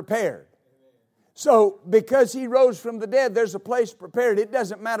now prepared. So because He rose from the dead, there's a place prepared. It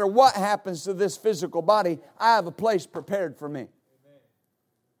doesn't matter what happens to this physical body, I have a place prepared for me.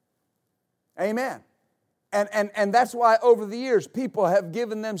 Amen. And that's why over the years people have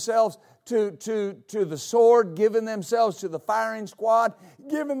given themselves to the sword, given themselves to the firing squad,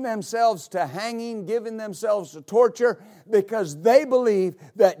 given themselves to hanging, given themselves to torture, because they believe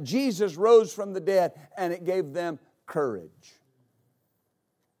that Jesus rose from the dead and it gave them courage.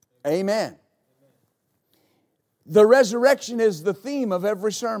 Amen. The resurrection is the theme of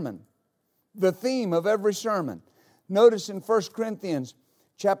every sermon. The theme of every sermon. Notice in 1 Corinthians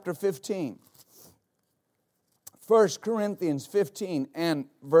chapter 15. 1 Corinthians 15 and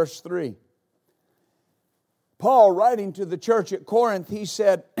verse 3. Paul, writing to the church at Corinth, he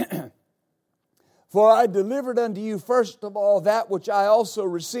said, for I delivered unto you first of all that which I also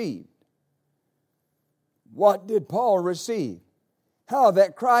received. What did Paul receive? How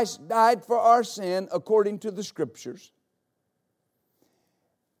that Christ died for our sin according to the Scriptures,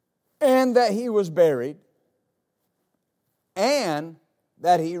 and that He was buried, and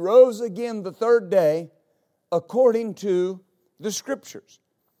that He rose again the third day according to the Scriptures.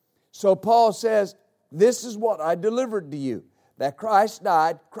 So Paul says, this is what I delivered to you, that Christ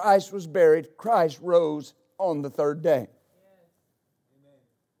died, Christ was buried, Christ rose on the third day.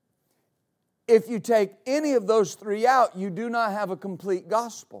 If you take any of those three out, you do not have a complete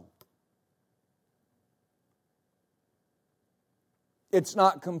gospel. It's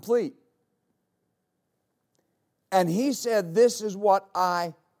not complete. And he said, this is what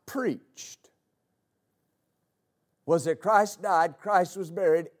I preached. Was that Christ died, Christ was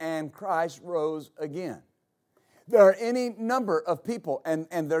buried, and Christ rose again. There are any number of people, and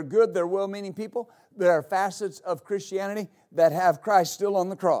they're good, they're well-meaning people. There are facets of Christianity that have Christ still on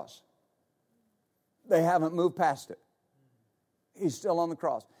the cross. They haven't moved past it. He's still on the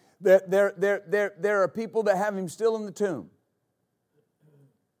cross. There are people that have Him still in the tomb.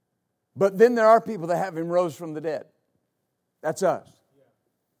 But then there are people that have Him rose from the dead. That's us.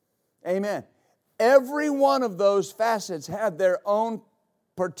 Amen. Every one of those facets had their own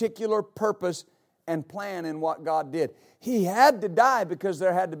particular purpose and plan in what God did. He had to die because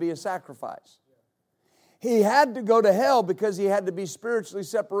there had to be a sacrifice. He had to go to hell because He had to be spiritually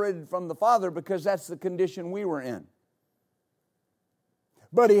separated from the Father, because that's the condition we were in.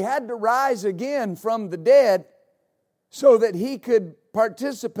 But He had to rise again from the dead so that He could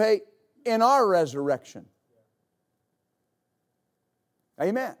participate in our resurrection.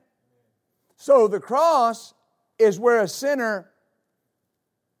 Amen. So the cross is where a sinner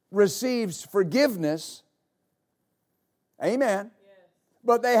receives forgiveness. Amen.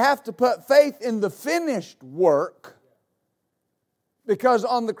 But they have to put faith in the finished work, because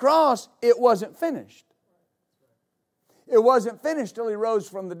on the cross it wasn't finished. It wasn't finished till He rose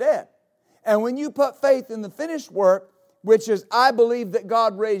from the dead. And when you put faith in the finished work, which is, I believe that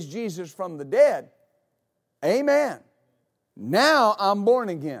God raised Jesus from the dead, amen. Now I'm born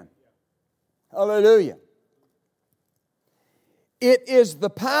again. Hallelujah. It is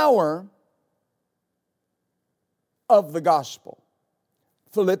the power of the gospel.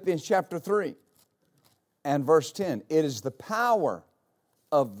 Philippians chapter 3 and verse 10. It is the power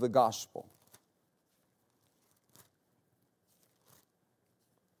of the gospel.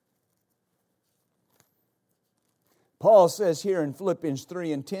 Paul says here in Philippians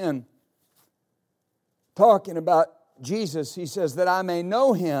 3 and 10, talking about Jesus, he says, that I may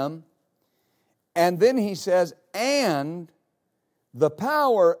know Him, and then he says, and the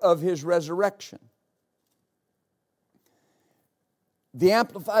power of His resurrection. The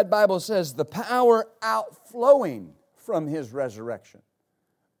Amplified Bible says, the power outflowing from His resurrection.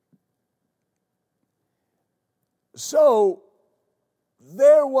 So,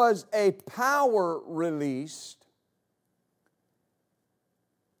 there was a power released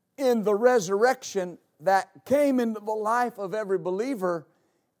in the resurrection that came into the life of every believer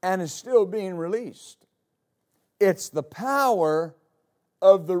and is still being released. It's the power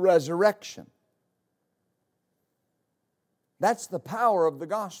of the resurrection. That's the power of the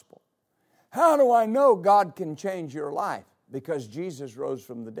gospel. How do I know God can change your life? Because Jesus rose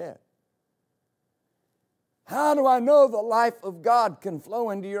from the dead. How do I know the life of God can flow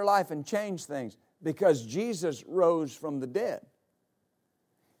into your life and change things? Because Jesus rose from the dead.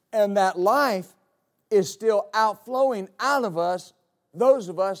 And that life is still outflowing out of us, those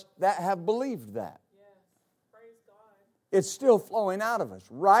of us that have believed that. Yes. Praise God. It's still flowing out of us.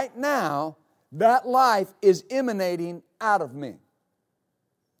 Right now, that life is emanating out of me.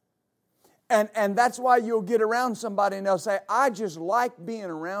 And that's why you'll get around somebody and they'll say, I just like being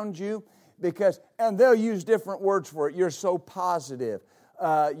around you because, and they'll use different words for it. You're so positive.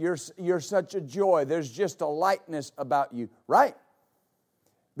 You're such a joy. There's just a lightness about you, right?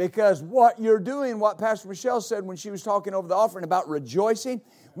 Because what you're doing, what Pastor Michelle said when she was talking over the offering about rejoicing,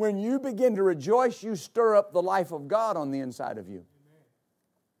 when you begin to rejoice, you stir up the life of God on the inside of you.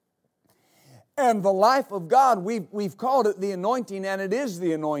 And the life of God, we've called it the anointing, and it is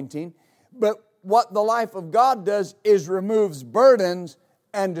the anointing. But what the life of God does is removes burdens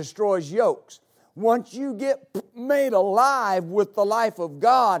and destroys yokes. Once you get made alive with the life of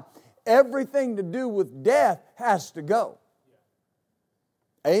God, everything to do with death has to go.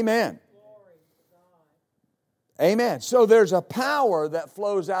 Amen. Amen. So there's a power that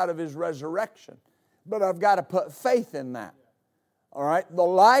flows out of His resurrection. But I've got to put faith in that. All right? The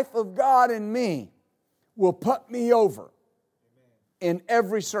life of God in me will put me over in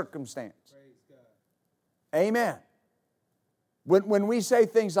every circumstance. Amen. When we say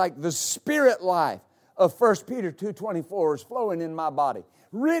things like the spirit life of 1 Peter 2:24 is flowing in my body,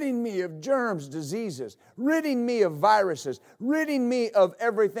 ridding me of germs, diseases, ridding me of viruses, ridding me of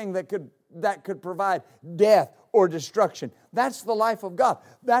everything that could provide death or destruction. That's the life of God.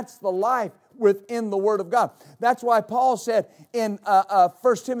 That's the life within the Word of God. That's why Paul said in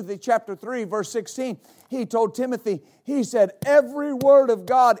 1 Timothy chapter 3, verse 16, he told Timothy, he said, every word of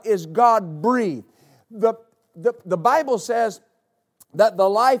God is God-breathed. The Bible says that the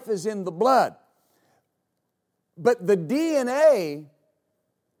life is in the blood. But the DNA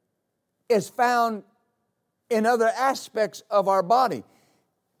is found in other aspects of our body.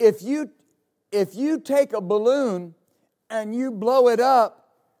 If you take a balloon and you blow it up,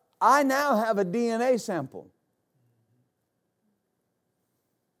 I now have a DNA sample.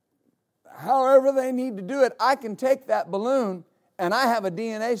 However they need to do it, I can take that balloon and I have a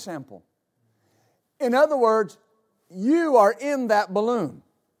DNA sample. In other words, you are in that balloon.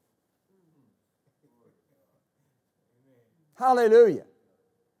 Hallelujah.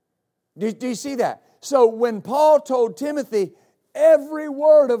 Do you see that? So when Paul told Timothy, every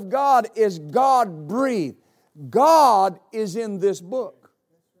word of God is God-breathed. God is in this book.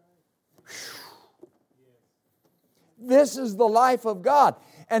 This is the life of God.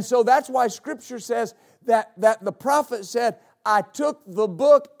 And so that's why Scripture says that the prophet said, I took the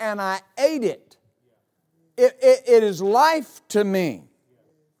book and I ate it. It is life to me.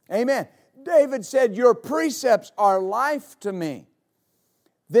 Amen. David said, your precepts are life to me.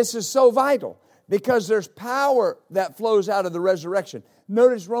 This is so vital because there's power that flows out of the resurrection.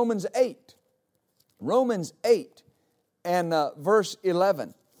 Notice Romans 8. Romans 8 and verse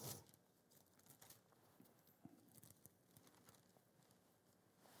 11.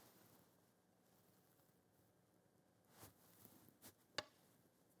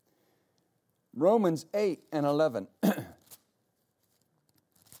 Romans 8 and 11.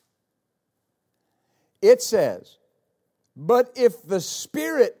 It says, but if the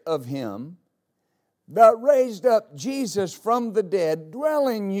Spirit of Him that raised up Jesus from the dead dwell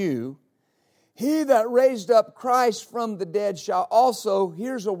in you, He that raised up Christ from the dead shall also,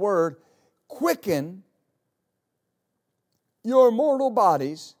 here's a word, quicken your mortal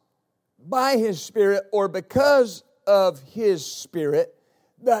bodies by His Spirit, or because of His Spirit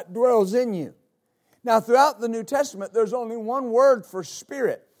that dwells in you. Now, throughout the New Testament, there's only one word for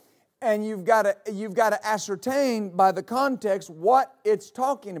spirit. And you've got to ascertain by the context what it's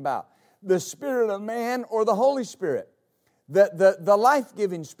talking about. the Spirit of man or the Holy Spirit, the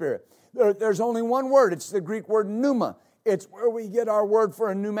life-giving Spirit. There's only one word. It's the Greek word pneuma. It's where we get our word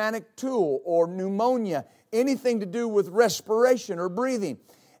for a pneumatic tool or pneumonia, anything to do with respiration or breathing.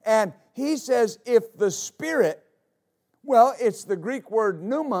 And he says if the Spirit, well, it's the Greek word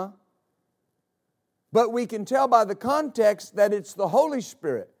pneuma, but we can tell by the context that it's the Holy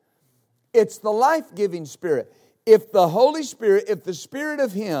Spirit. It's the life-giving Spirit. If the Holy Spirit, if the Spirit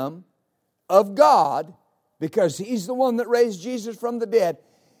of Him, of God, because He's the one that raised Jesus from the dead,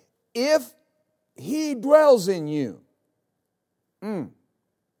 if He dwells in you,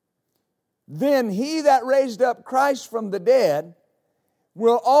 then He that raised up Christ from the dead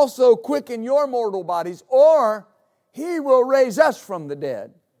will also quicken your mortal bodies, or He will raise us from the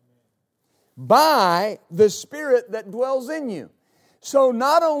dead by the Spirit that dwells in you. So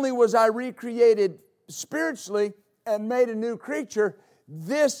not only was I recreated spiritually and made a new creature,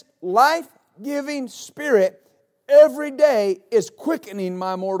 this life-giving Spirit every day is quickening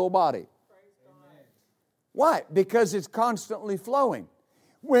my mortal body. Why? Because it's constantly flowing.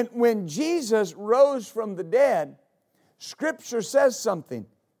 When Jesus rose from the dead, Scripture says something.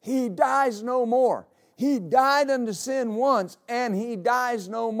 He dies no more. He died unto sin once, and He dies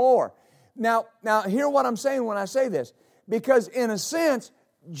no more. Now hear what I'm saying when I say this. Because in a sense,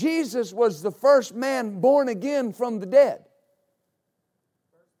 Jesus was the first man born again from the dead.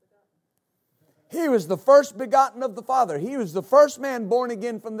 He was the first begotten of the Father. He was the first man born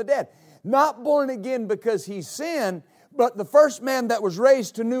again from the dead. Not born again because he sinned, but the first man that was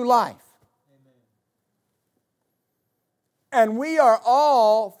raised to new life. And we are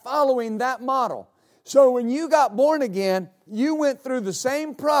all following that model. So when you got born again, you went through the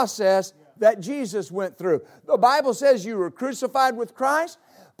same process that Jesus went through. The Bible says you were crucified with Christ.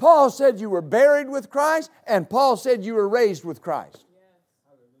 Paul said you were buried with Christ. And Paul said you were raised with Christ.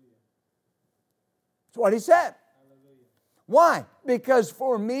 That's what he said. Why? Because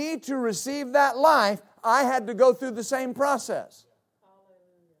for me to receive that life, I had to go through the same process.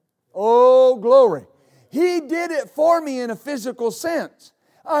 Oh, glory. He did it for me in a physical sense.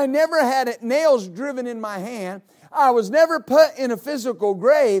 I never had nails driven in my hand. I was never put in a physical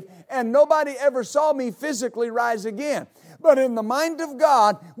grave, and nobody ever saw me physically rise again. But in the mind of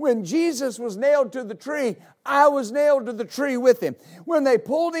God, when Jesus was nailed to the tree, I was nailed to the tree with Him. When they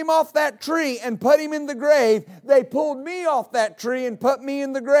pulled Him off that tree and put Him in the grave, they pulled me off that tree and put me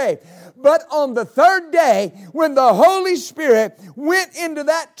in the grave. But on the third day, when the Holy Spirit went into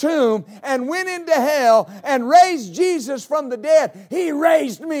that tomb and went into hell and raised Jesus from the dead, He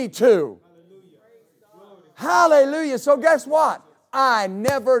raised me too. Hallelujah. So guess what? I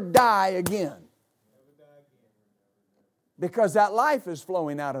never die again. Because that life is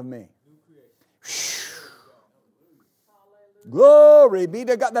flowing out of me. Glory be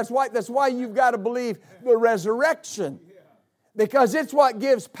to God. That's why you've got to believe the resurrection. Because it's what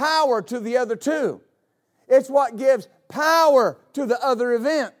gives power to the other two. It's what gives power to the other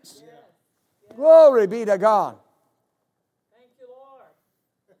events. Glory be to God. Thank you,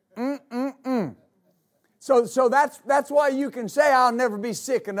 Lord. So that's why you can say, I'll never be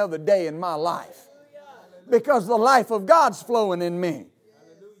sick another day in my life. Because the life of God's flowing in me.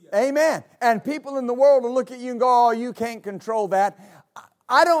 Amen. And people in the world will look at you and go, oh, you can't control that.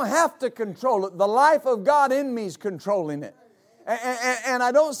 I don't have to control it. The life of God in me is controlling it. And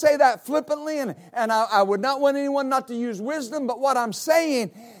I don't say that flippantly, and I would not want anyone not to use wisdom, but what I'm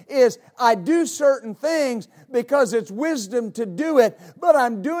saying is I do certain things because it's wisdom to do it, but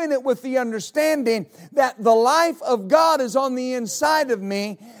I'm doing it with the understanding that the life of God is on the inside of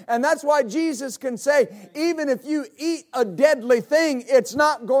me, and that's why Jesus can say, even if you eat a deadly thing, it's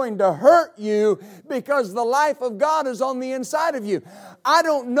not going to hurt you because the life of God is on the inside of you. I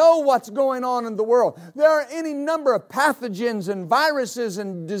don't know what's going on in the world. There are any number of pathogens and viruses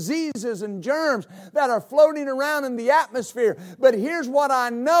and diseases and germs that are floating around in the atmosphere. But here's what I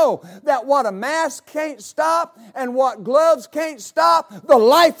know, that what a mask can't stop and what gloves can't stop, the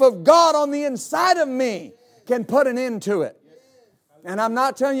life of God on the inside of me can put an end to it. And I'm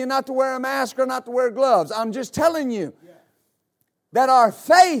not telling you not to wear a mask or not to wear gloves. I'm just telling you that our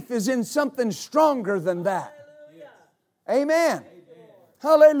faith is in something stronger than that. Amen.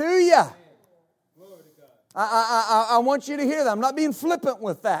 Hallelujah. I want you to hear that. I'm not being flippant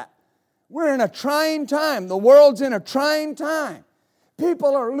with that. We're in a trying time. The world's in a trying time.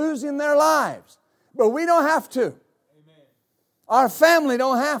 People are losing their lives. But we don't have to. Our family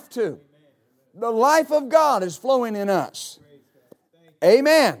don't have to. The life of God is flowing in us.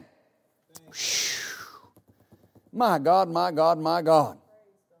 Amen. My God, my God, my God.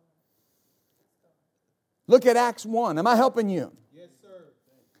 Look at Acts 1. Am I helping you?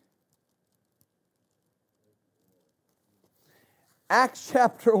 Acts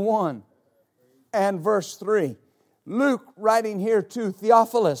chapter 1 and verse 3. Luke writing here to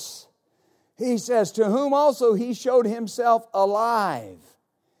Theophilus, he says, to whom also he showed himself alive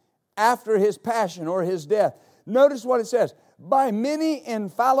after his passion or his death. Notice what it says. By many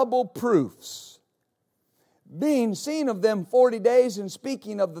infallible proofs, being seen of them 40 days and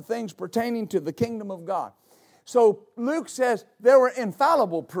speaking of the things pertaining to the kingdom of God. So Luke says there were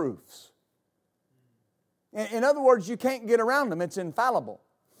infallible proofs. In other words, you can't get around them. It's infallible.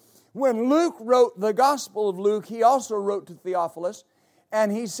 When Luke wrote the Gospel of Luke, he also wrote to Theophilus,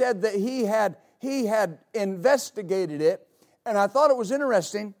 and he said that he had investigated it, and I thought it was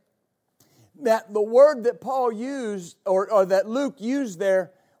interesting that the word that Paul used, or that Luke used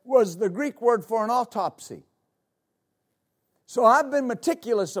there, was the Greek word for an autopsy. So I've been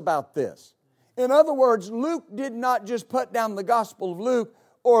meticulous about this. In other words, Luke did not just put down the Gospel of Luke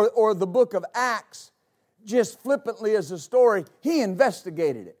or the book of Acts just flippantly as a story. He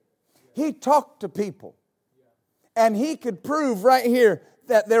investigated it. He talked to people. And he could prove right here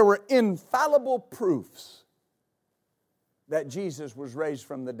that there were infallible proofs that Jesus was raised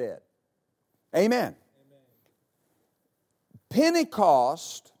from the dead. Amen.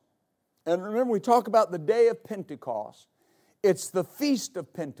 Pentecost, and remember we talk about the day of Pentecost. It's the feast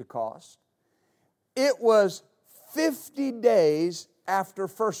of Pentecost. It was 50 days after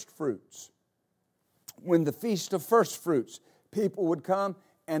first fruits. When the feast of first fruits, people would come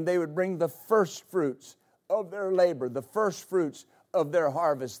and they would bring the first fruits of their labor, the first fruits of their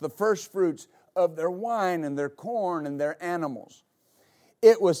harvest, the first fruits of their wine and their corn and their animals.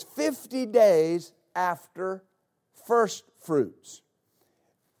 It was 50 days after first fruits.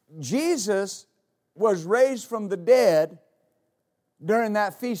 Jesus was raised from the dead during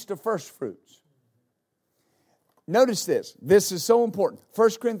that feast of first fruits. Notice this. This is so important.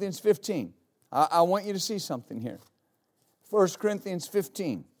 1 Corinthians 15. I want you to see something here. 1 Corinthians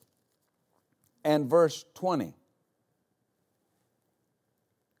 15 and verse 20.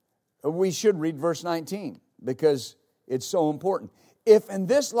 We should read verse 19 because it's so important. If in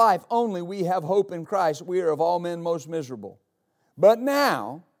this life only we have hope in Christ, we are of all men most miserable. But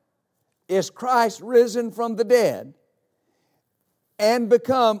now is Christ risen from the dead and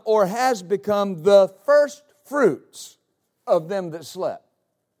become or has become the first fruits of them that slept.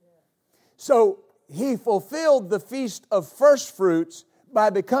 So he fulfilled the feast of first fruits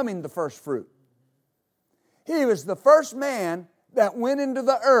by becoming the first fruit. He was the first man that went into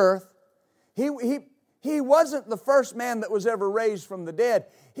the earth. He wasn't the first man that was ever raised from the dead.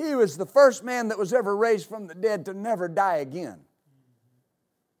 He was the first man that was ever raised from the dead to never die again.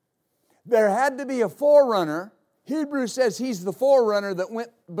 There had to be a forerunner. Hebrews says he's the forerunner that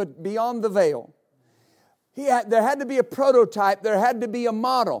went beyond the veil. There had to be a prototype. There had to be a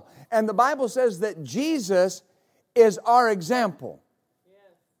model. And the Bible says that Jesus is our example.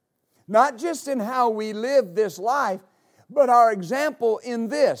 Not just in how we live this life, but our example in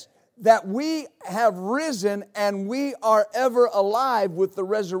this, that we have risen and we are ever alive with the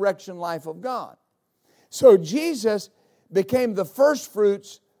resurrection life of God. So Jesus became the first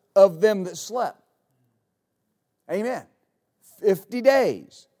fruits of them that slept. Amen. 50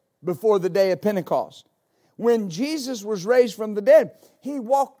 days before the day of Pentecost. When Jesus was raised from the dead, He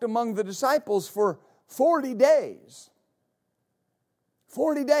walked among the disciples for 40 days.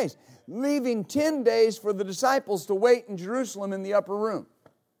 40 days. Leaving 10 days for the disciples to wait in Jerusalem in the upper room.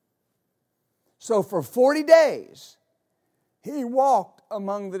 So for 40 days, He walked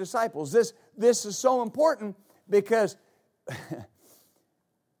among the disciples. This is so important because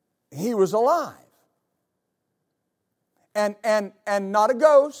He was alive. And not a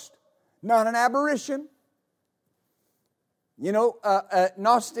ghost, not an apparition. You know,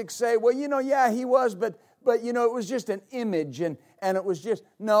 Gnostics say, well, yeah, He was, but it was just an image and it was just,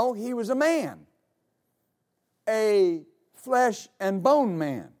 no, He was a man. A flesh and bone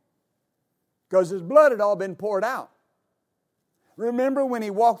man. Because His blood had all been poured out. Remember when He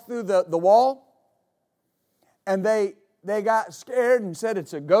walked through the wall? And they got scared and said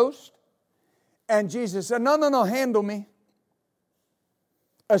it's a ghost? And Jesus said, no, handle me.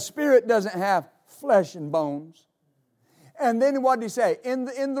 A spirit doesn't have flesh and bones. And then what did He say? In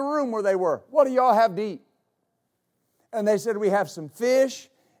the room where they were, what do y'all have to eat? And they said, we have some fish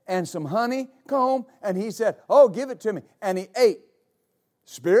and some honeycomb. And He said, oh, give it to me. And He ate.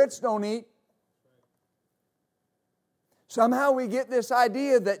 Spirits don't eat. Somehow we get this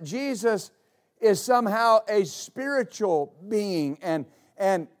idea that Jesus is somehow a spiritual being and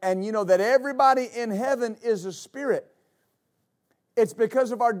that everybody in heaven is a spirit. It's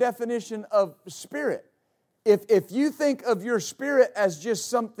because of our definition of spirit. If you think of your spirit as just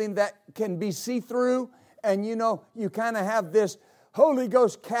something that can be see-through and you kind of have this Holy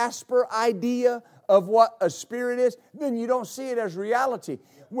Ghost Casper idea of what a spirit is, then you don't see it as reality.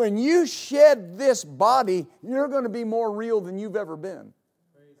 When you shed this body, you're going to be more real than you've ever been.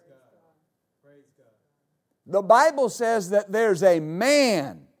 Praise God. Praise God. The Bible says that there's a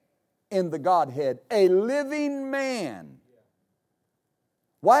man in the Godhead, a living man.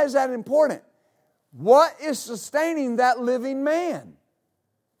 Why is that important? What is sustaining that living man?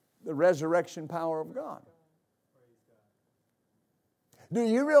 The resurrection power of God. Do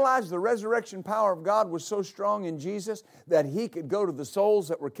you realize the resurrection power of God was so strong in Jesus that He could go to the souls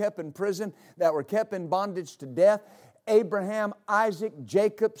that were kept in prison, that were kept in bondage to death? Abraham, Isaac,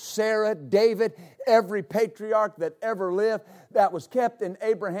 Jacob, Sarah, David, every patriarch that ever lived that was kept in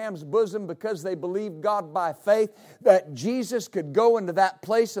Abraham's bosom because they believed God by faith, that Jesus could go into that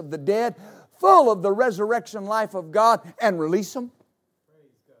place of the dead full of the resurrection life of God and release them.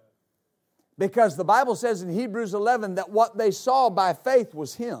 Because the Bible says in Hebrews 11 that what they saw by faith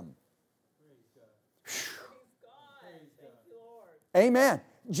was Him. Amen.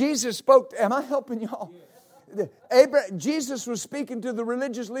 Jesus spoke, am I helping y'all? Jesus was speaking to the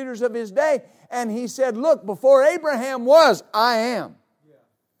religious leaders of His day, and He said, look, before Abraham was, I am.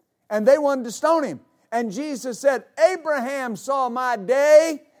 And they wanted to stone Him. And Jesus said, Abraham saw my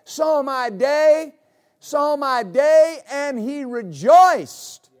day, and he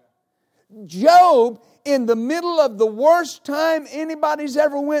rejoiced. Job, in the middle of the worst time anybody's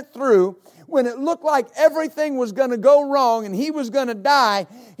ever went through, when it looked like everything was going to go wrong and he was going to die,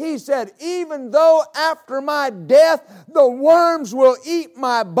 he said, even though after my death the worms will eat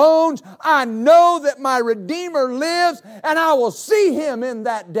my bones, I know that my Redeemer lives and I will see Him in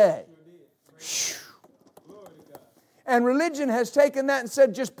that day. And religion has taken that and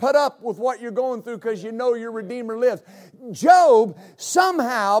said, just put up with what you're going through because you know your Redeemer lives. Job,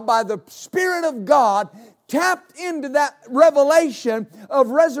 somehow, by the Spirit of God, tapped into that revelation of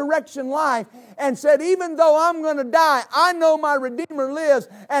resurrection life and said, even though I'm going to die, I know my Redeemer lives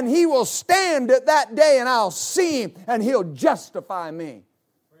and He will stand at that day and I'll see Him and He'll justify me.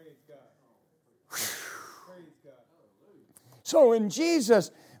 Praise God. Praise God. So when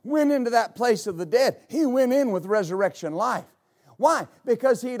Jesus went into that place of the dead, He went in with resurrection life. Why?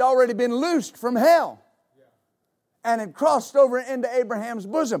 Because He'd already been loosed from hell and had crossed over into Abraham's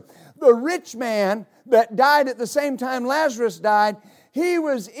bosom. The rich man that died at the same time Lazarus died, he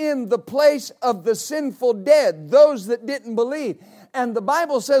was in the place of the sinful dead, those that didn't believe. And the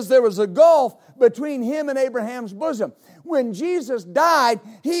Bible says there was a gulf between him and Abraham's bosom. When Jesus died,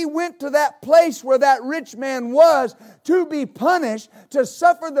 He went to that place where that rich man was to be punished, to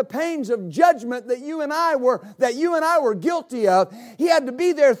suffer the pains of judgment that you and I were guilty of. He had to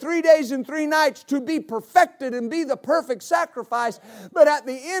be there 3 days and 3 nights to be perfected and be the perfect sacrifice. But at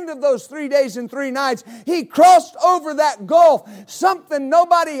the end of those 3 days and 3 nights, He crossed over that gulf, something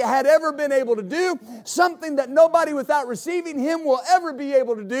nobody had ever been able to do, something that nobody without receiving Him will ever be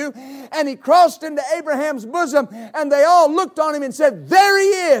able to do. And He crossed into Abraham's bosom, and they all looked on Him and said, there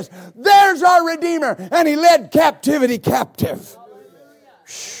He is, there's our Redeemer, and He led captivity captive.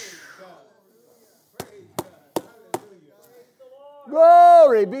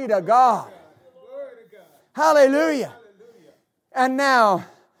 Glory be to God. Hallelujah. And now,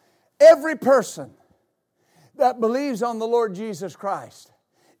 every person that believes on the Lord Jesus Christ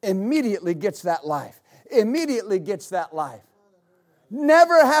immediately gets that life. Immediately gets that life.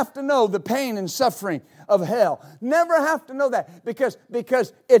 Never have to know the pain and suffering of hell. Never have to know that because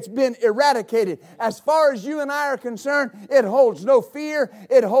it's been eradicated. As far as you and I are concerned, it holds no fear.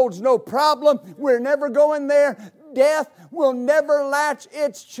 It holds no problem. We're never going there. Death will never latch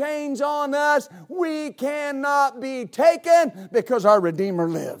its chains on us. We cannot be taken because our Redeemer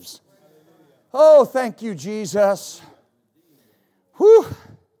lives. Oh, thank you, Jesus. Whew.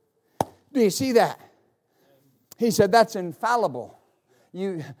 Do you see that? He said that's infallible.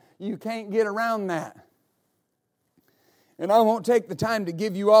 You can't get around that. And I won't take the time to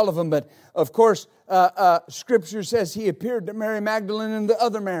give you all of them, but of course, Scripture says He appeared to Mary Magdalene and the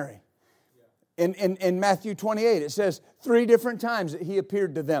other Mary. In Matthew 28, it says 3 different times that He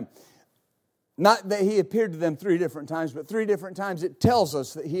appeared to them. Not that He appeared to them 3 different times, but 3 different times it tells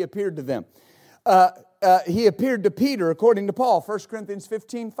us that He appeared to them. He appeared to Peter, according to Paul, 1 Corinthians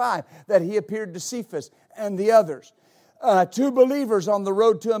 15:5, that He appeared to Cephas and the others. 2 believers on the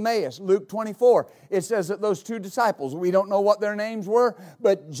road to Emmaus, Luke 24. It says that those 2 disciples, we don't know what their names were,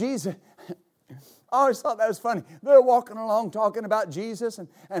 but Jesus, I always thought that was funny. They're walking along talking about Jesus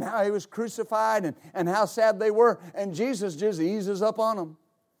and how He was crucified and how sad they were, and Jesus just eases up on them.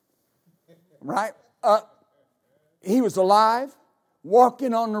 Right? He was alive,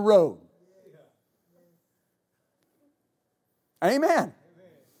 walking on the road. Amen.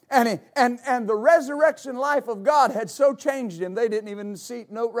 And the resurrection life of God had so changed him, they didn't even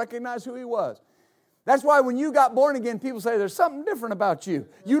recognize who he was. That's why when you got born again, people say there's something different about you.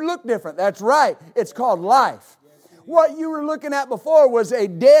 You look different. That's right. It's called life. What you were looking at before was a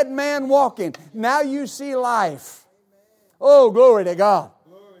dead man walking. Now you see life. Oh, glory to God.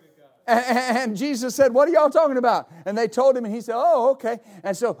 And Jesus said, what are y'all talking about? And they told him, and he said, oh, okay.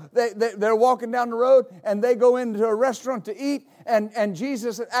 And so they're walking down the road, and they go into a restaurant to eat, and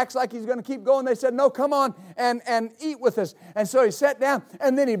Jesus acts like he's going to keep going. They said, no, come on and eat with us. And so he sat down,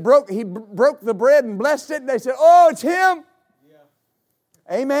 and then he broke the bread and blessed it, and they said, oh, it's him. Yeah.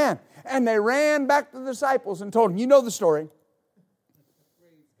 Amen. And they ran back to the disciples and told them, you know the story.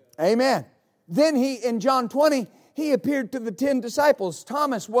 Amen. Then in John 20, he appeared to the 10 disciples.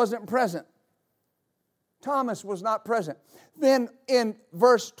 Thomas wasn't present. Thomas was not present. Then in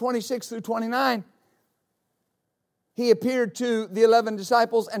verse 26 through 29, he appeared to the 11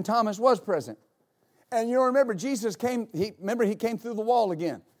 disciples, and Thomas was present. And you remember, Jesus came, he came through the wall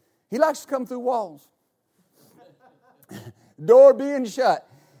again. He likes to come through walls. Door being shut.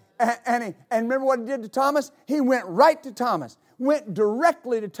 And remember what he did to Thomas? He went right to Thomas. Went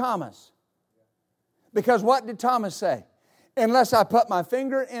directly to Thomas. Because what did Thomas say? Unless I put my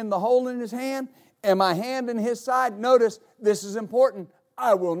finger in the hole in his hand and my hand in his side, notice, this is important,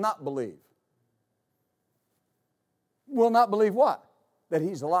 I will not believe. Will not believe what? That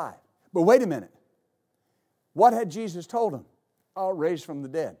he's alive. But wait a minute. What had Jesus told him? I'll raise from the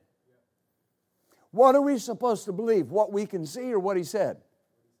dead. What are we supposed to believe? What we can see or what he said?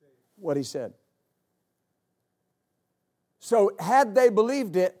 What he said. So had they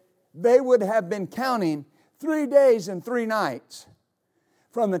believed it, they would have been counting 3 days and 3 nights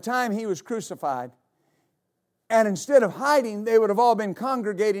from the time he was crucified. And instead of hiding, they would have all been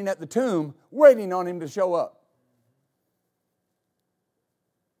congregating at the tomb, waiting on him to show up.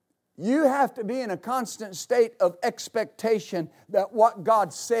 You have to be in a constant state of expectation that what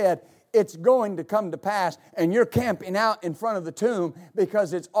God said, it's going to come to pass, and you're camping out in front of the tomb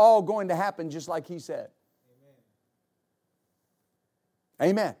because it's all going to happen just like he said.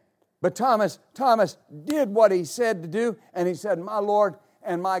 Amen. But Thomas did what he said to do, and he said, my Lord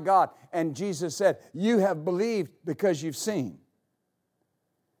and my God. And Jesus said, you have believed because you've seen.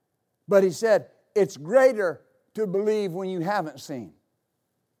 But he said, it's greater to believe when you haven't seen.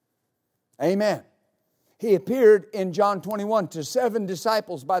 Amen. He appeared in John 21 to 7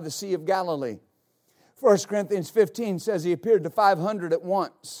 disciples by the Sea of Galilee. 1 Corinthians 15 says he appeared to 500 at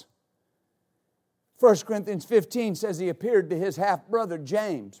once. 1 Corinthians 15 says he appeared to his half-brother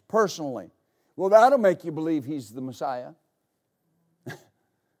James personally. Well, that'll make you believe he's the Messiah.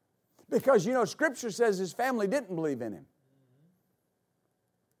 Because, Scripture says his family didn't believe in him.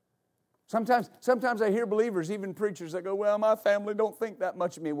 Sometimes I hear believers, even preachers, that go, well, my family don't think that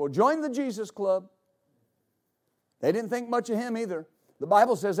much of me. Well, join the Jesus Club. They didn't think much of him either. The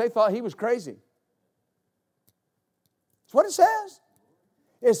Bible says they thought he was crazy. That's what it says.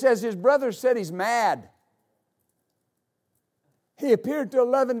 It says his brothers said he's mad. He appeared to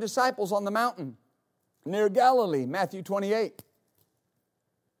 11 disciples on the mountain near Galilee, Matthew 28.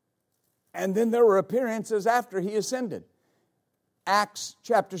 And then there were appearances after he ascended. Acts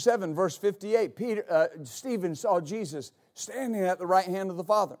chapter 7, verse 58. Stephen saw Jesus standing at the right hand of the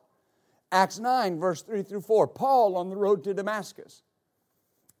Father. Acts 9, verse 3 through 4. Paul on the road to Damascus.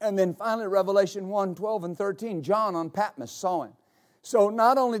 And then finally, Revelation 1, 12 and 13. John on Patmos saw him. So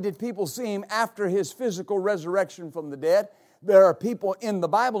not only did people see him after his physical resurrection from the dead, there are people in the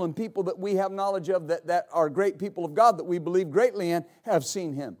Bible and people that we have knowledge of that are great people of God that we believe greatly in have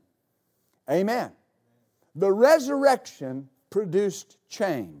seen him. Amen. The resurrection produced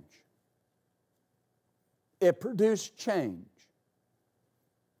change. It produced change.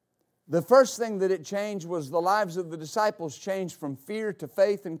 The first thing that it changed was the lives of the disciples changed from fear to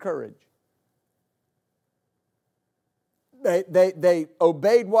faith and courage. They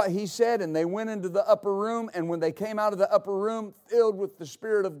obeyed what he said, and they went into the upper room, and when they came out of the upper room filled with the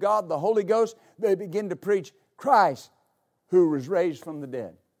Spirit of God, the Holy Ghost, they began to preach Christ who was raised from the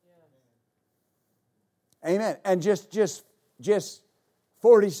dead. Yeah. Amen. And just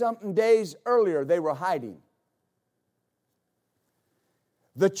 40-something days earlier, they were hiding.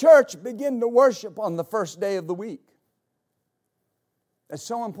 The church began to worship on the first day of the week. That's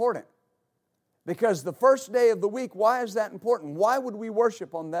so important. Because the first day of the week, why is that important? Why would we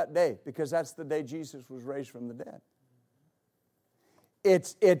worship on that day? Because that's the day Jesus was raised from the dead.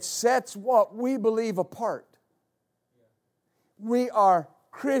 It sets what we believe apart. We are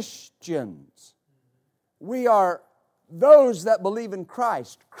Christians. We are those that believe in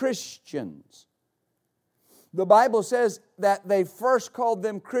Christ, Christians. The Bible says that they first called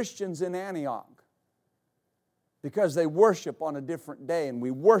them Christians in Antioch because they worship on a different day, and we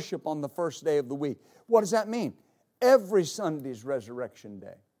worship on the first day of the week. What does that mean? Every Sunday's Resurrection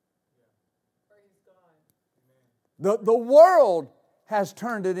Day. The world has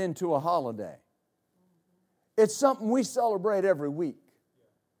turned it into a holiday. It's something we celebrate every week.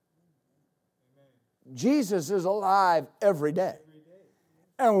 Jesus is alive every day.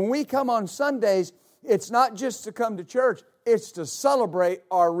 And when we come on Sundays, it's not just to come to church, it's to celebrate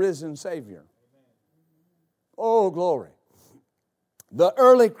our risen Savior. Oh, glory. The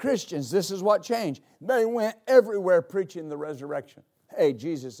early Christians, this is what changed. They went everywhere preaching the resurrection. Hey,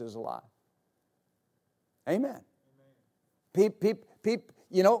 Jesus is alive. Amen. People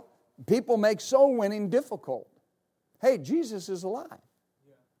make soul winning difficult. Hey, Jesus is alive.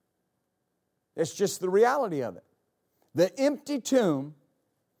 It's just the reality of it. The empty tomb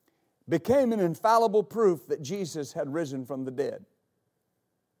became an infallible proof that Jesus had risen from the dead.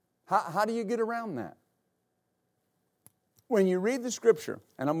 How do you get around that? When you read the Scripture,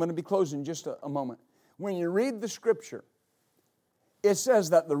 and I'm going to be closing just a moment. When you read the Scripture, it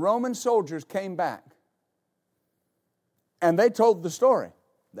says that the Roman soldiers came back and they told the story.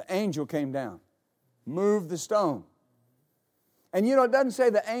 The angel came down, moved the stone. And it doesn't say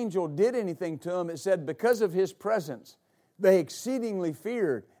the angel did anything to them. It said because of his presence, they exceedingly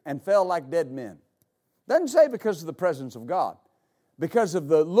feared and fell like dead men. It doesn't say because of the presence of God, because of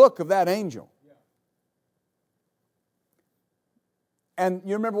the look of that angel. And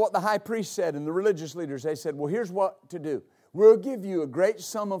you remember what the high priest said and the religious leaders, they said, well, here's what to do. We'll give you a great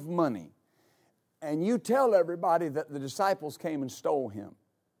sum of money, and you tell everybody that the disciples came and stole him.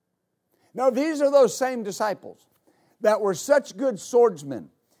 Now, these are those same disciples that were such good swordsmen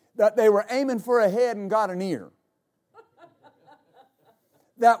that they were aiming for a head and got an ear.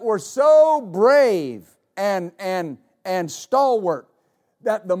 That were so brave and stalwart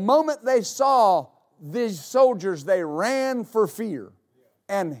that the moment they saw these soldiers, they ran for fear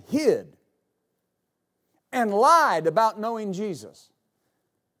and hid and lied about knowing Jesus.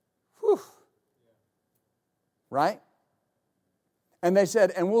 Whew. Right? And they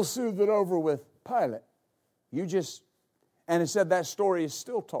said, and we'll soothe it over with Pilate. And it said that story is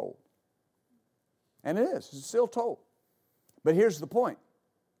still told. And it is. It's still told. But here's the point.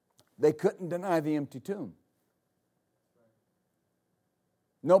 They couldn't deny the empty tomb.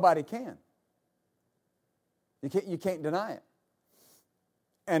 Nobody can. You can't deny it.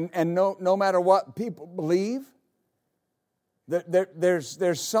 And no matter what people believe,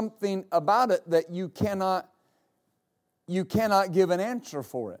 there's something about it that you cannot give an answer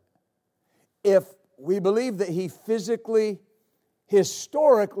for it. If we believe that He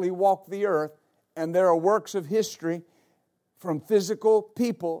historically walked the earth, and there are works of history from physical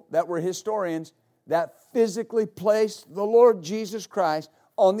people that were historians that physically placed the Lord Jesus Christ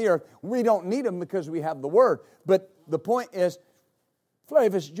on the earth. We don't need them because we have the Word. But the point is,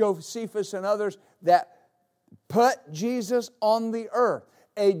 Flavius Josephus and others that put Jesus on the earth,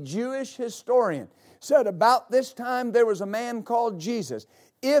 a Jewish historian, said about this time there was a man called Jesus.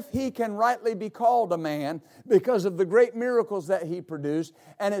 If he can rightly be called a man because of the great miracles that he produced,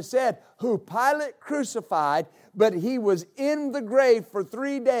 and it said, who Pilate crucified, but he was in the grave for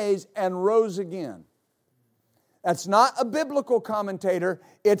 3 days and rose again. That's not a biblical commentator.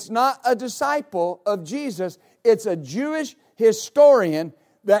 It's not a disciple of Jesus. It's a Jewish historian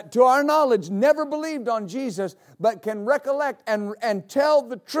that, to our knowledge, never believed on Jesus, but can recollect and tell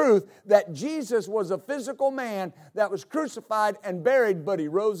the truth that Jesus was a physical man that was crucified and buried, but He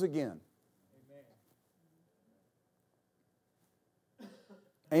rose again.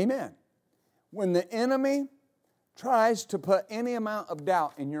 Amen. When the enemy tries to put any amount of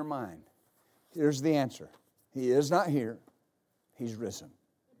doubt in your mind, here's the answer. He is not here. He's risen.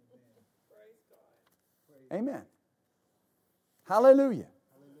 Amen. Hallelujah.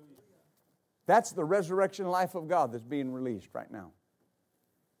 That's the resurrection life of God that's being released right now.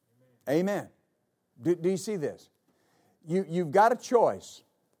 Amen. Do you see this? You've got a choice.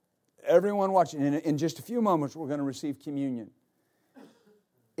 Everyone watching, in just a few moments we're going to receive communion.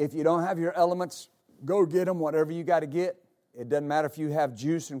 If you don't have your elements, go get them, whatever you got to get. It doesn't matter if you have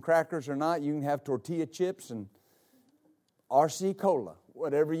juice and crackers or not. You can have tortilla chips and RC Cola,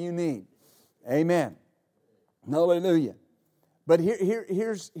 whatever you need. Amen. Hallelujah. But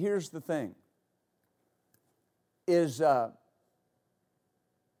here's the thing. I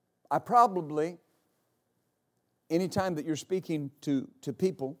probably, anytime that you're speaking to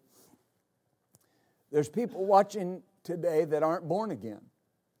people, there's people watching today that aren't born again.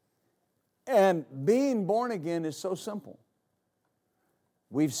 And being born again is so simple.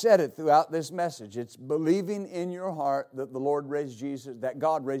 We've said it throughout this message. It's believing in your heart that the Lord raised Jesus, that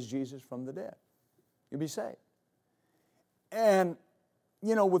God raised Jesus from the dead. You'll be saved. And,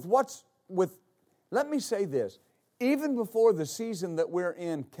 you know, let me say this. Even before the season that we're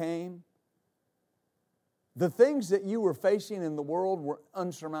in came, the things that you were facing in the world were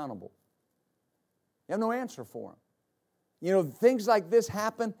unsurmountable. You have no answer for them. You know, things like this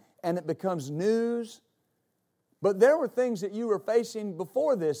happen and it becomes news. But there were things that you were facing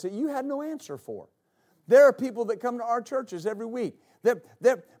before this that you had no answer for. There are people that come to our churches every week.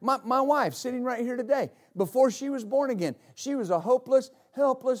 My wife, sitting right here today, before she was born again, she was a hopeless,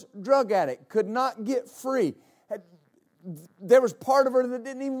 helpless drug addict, could not get free. There was part of her that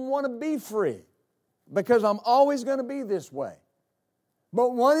didn't even want to be free because I'm always going to be this way.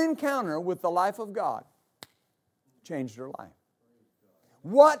 But one encounter with the life of God changed her life.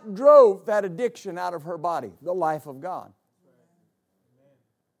 What drove that addiction out of her body? The life of God.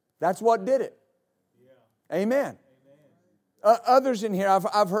 That's what did it. Amen. Others in here,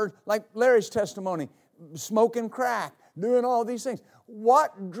 I've heard, like Larry's testimony, smoking crack, doing all these things.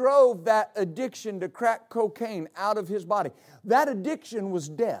 What drove that addiction to crack cocaine out of his body? That addiction was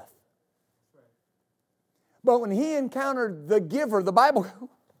death. But when he encountered the giver, the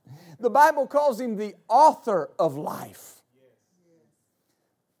Bible calls him the author of life.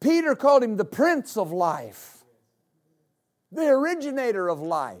 Peter called him the Prince of Life, the originator of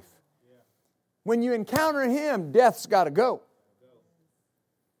life. When you encounter him, death's got to go.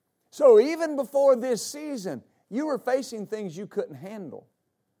 So even before this season, you were facing things you couldn't handle.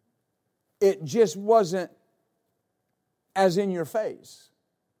 It just wasn't as in your face.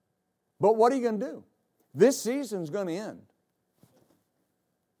 But what are you going to do? This season's going to end.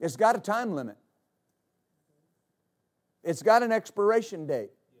 It's got a time limit. It's got an expiration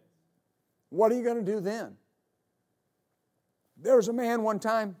date. What are you going to do then? There was a man one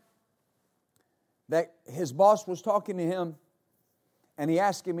time that his boss was talking to him, and he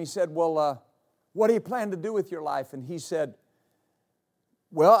asked him, he said, well, what do you plan to do with your life? And he said,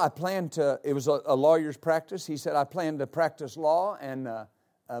 well, I plan to, it was a lawyer's practice. He said, I plan to practice law and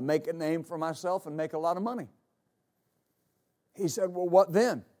make a name for myself and make a lot of money. He said, well, what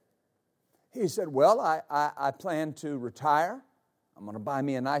then? He said, well, I plan to retire. I'm going to buy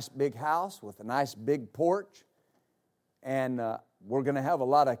me a nice big house with a nice big porch. And we're going to have a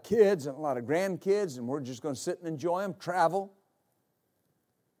lot of kids and a lot of grandkids, and we're just going to sit and enjoy them, travel.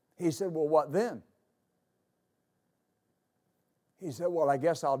 He said, well, what then? He said, well, I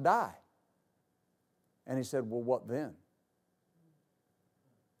guess I'll die. And he said, well, what then?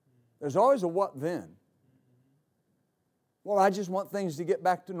 There's always a what then. Well, I just want things to get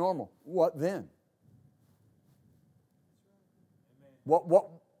back to normal. What then?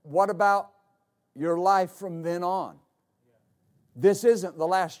 What about your life from then on? This isn't the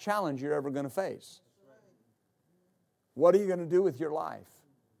last challenge you're ever going to face. What are you going to do with your life?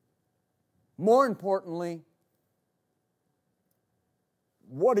 More importantly,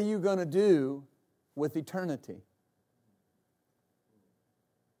 what are you going to do with eternity?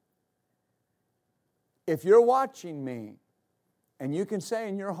 If you're watching me and you can say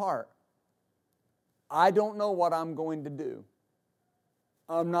in your heart, I don't know what I'm going to do.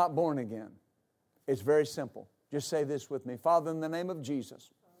 I'm not born again. It's very simple. Just say this with me. Father, in the name of Jesus,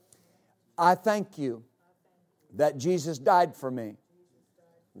 I thank you that Jesus died for me,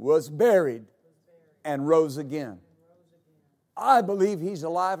 was buried, and rose again. I believe He's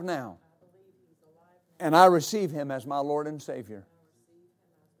alive now, and I receive Him as my Lord and Savior.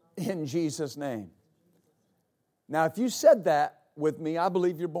 In Jesus' name. Now, if you said that with me, I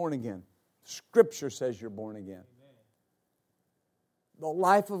believe you're born again. Scripture says you're born again. The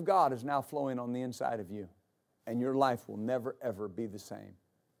life of God is now flowing on the inside of you, and your life will never, ever be the same.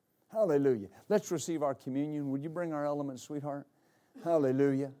 Hallelujah. Let's receive our communion. Would you bring our elements, sweetheart?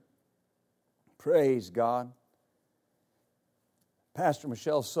 Hallelujah. Praise God. Pastor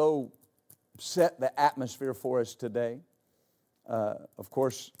Michelle so set the atmosphere for us today. Of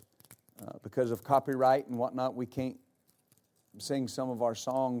course, because of copyright and whatnot, we can't sing some of our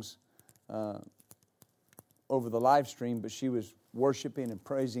songs over the live stream, but she was worshiping and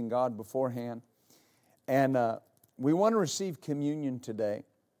praising God beforehand. And we want to receive communion today.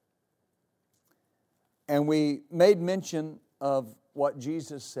 And we made mention of what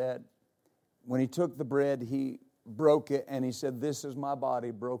Jesus said. When He took the bread, He broke it and He said, "This is my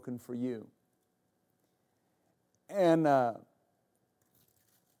body broken for you." And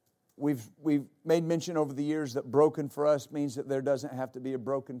we've made mention over the years that broken for us means that there doesn't have to be a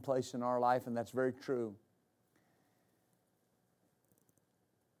broken place in our life, and that's very true.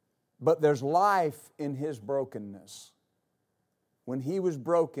 But there's life in His brokenness. when He was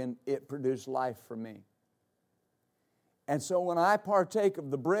broken, it produced life for me. And so when I partake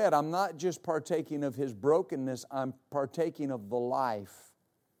of the bread, I'm not just partaking of His brokenness, I'm partaking of the life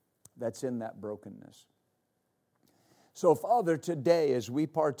that's in that brokenness. So, Father, today as we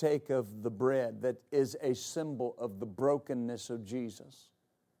partake of the bread that is a symbol of the brokenness of Jesus,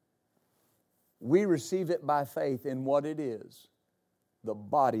 we receive it by faith in what it is, the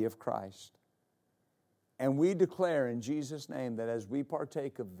body of Christ. And we declare in Jesus' name that as we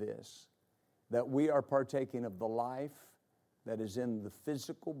partake of this, that we are partaking of the life that is in the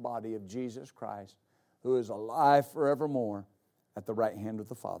physical body of Jesus Christ, who is alive forevermore at the right hand of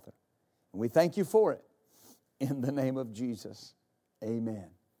the Father. And we thank You for it in the name of Jesus. Amen.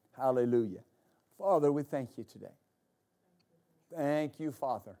 Hallelujah. Father, we thank You today. Thank You,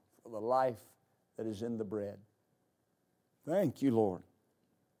 Father, for the life that is in the bread. Thank You, Lord.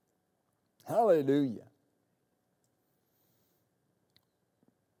 Hallelujah.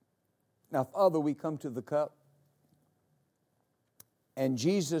 Now, Father, we come to the cup. And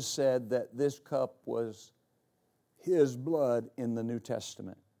Jesus said that this cup was His blood in the New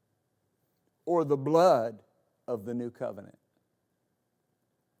Testament, or the blood of the new covenant.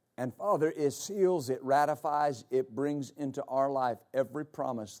 And Father, it seals, it ratifies, it brings into our life every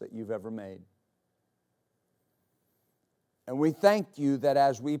promise that You've ever made. And we thank You that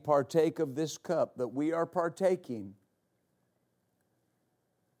as we partake of this cup, that we are partaking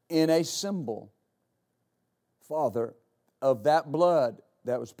in a symbol, Father, of that blood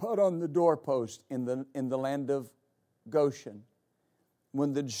that was put on the doorpost in the land of Goshen.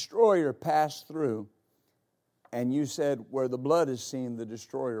 When the destroyer passed through, and You said, where the blood is seen, the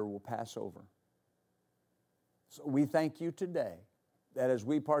destroyer will pass over. So we thank You today that as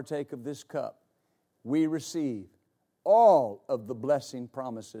we partake of this cup, we receive all of the blessing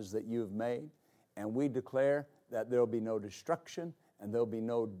promises that You have made, and we declare that there will be no destruction, and there will be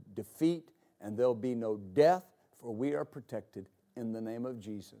no defeat, and there will be no death, for we are protected in the name of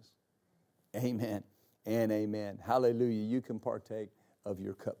Jesus. Amen and amen. Hallelujah. You can partake of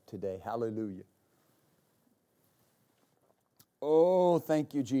your cup today. Hallelujah. Oh,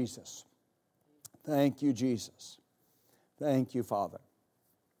 thank You, Jesus. Thank You, Jesus. Thank You, Father.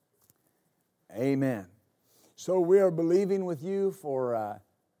 Amen. So we are believing with you for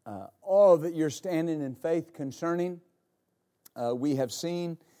all that you're standing in faith concerning. We have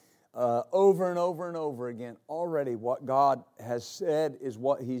seen over and over and over again already what God has said is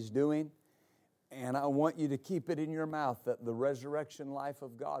what He's doing. And I want you to keep it in your mouth that the resurrection life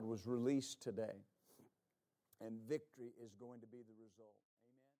of God was released today. And victory is going to be the result.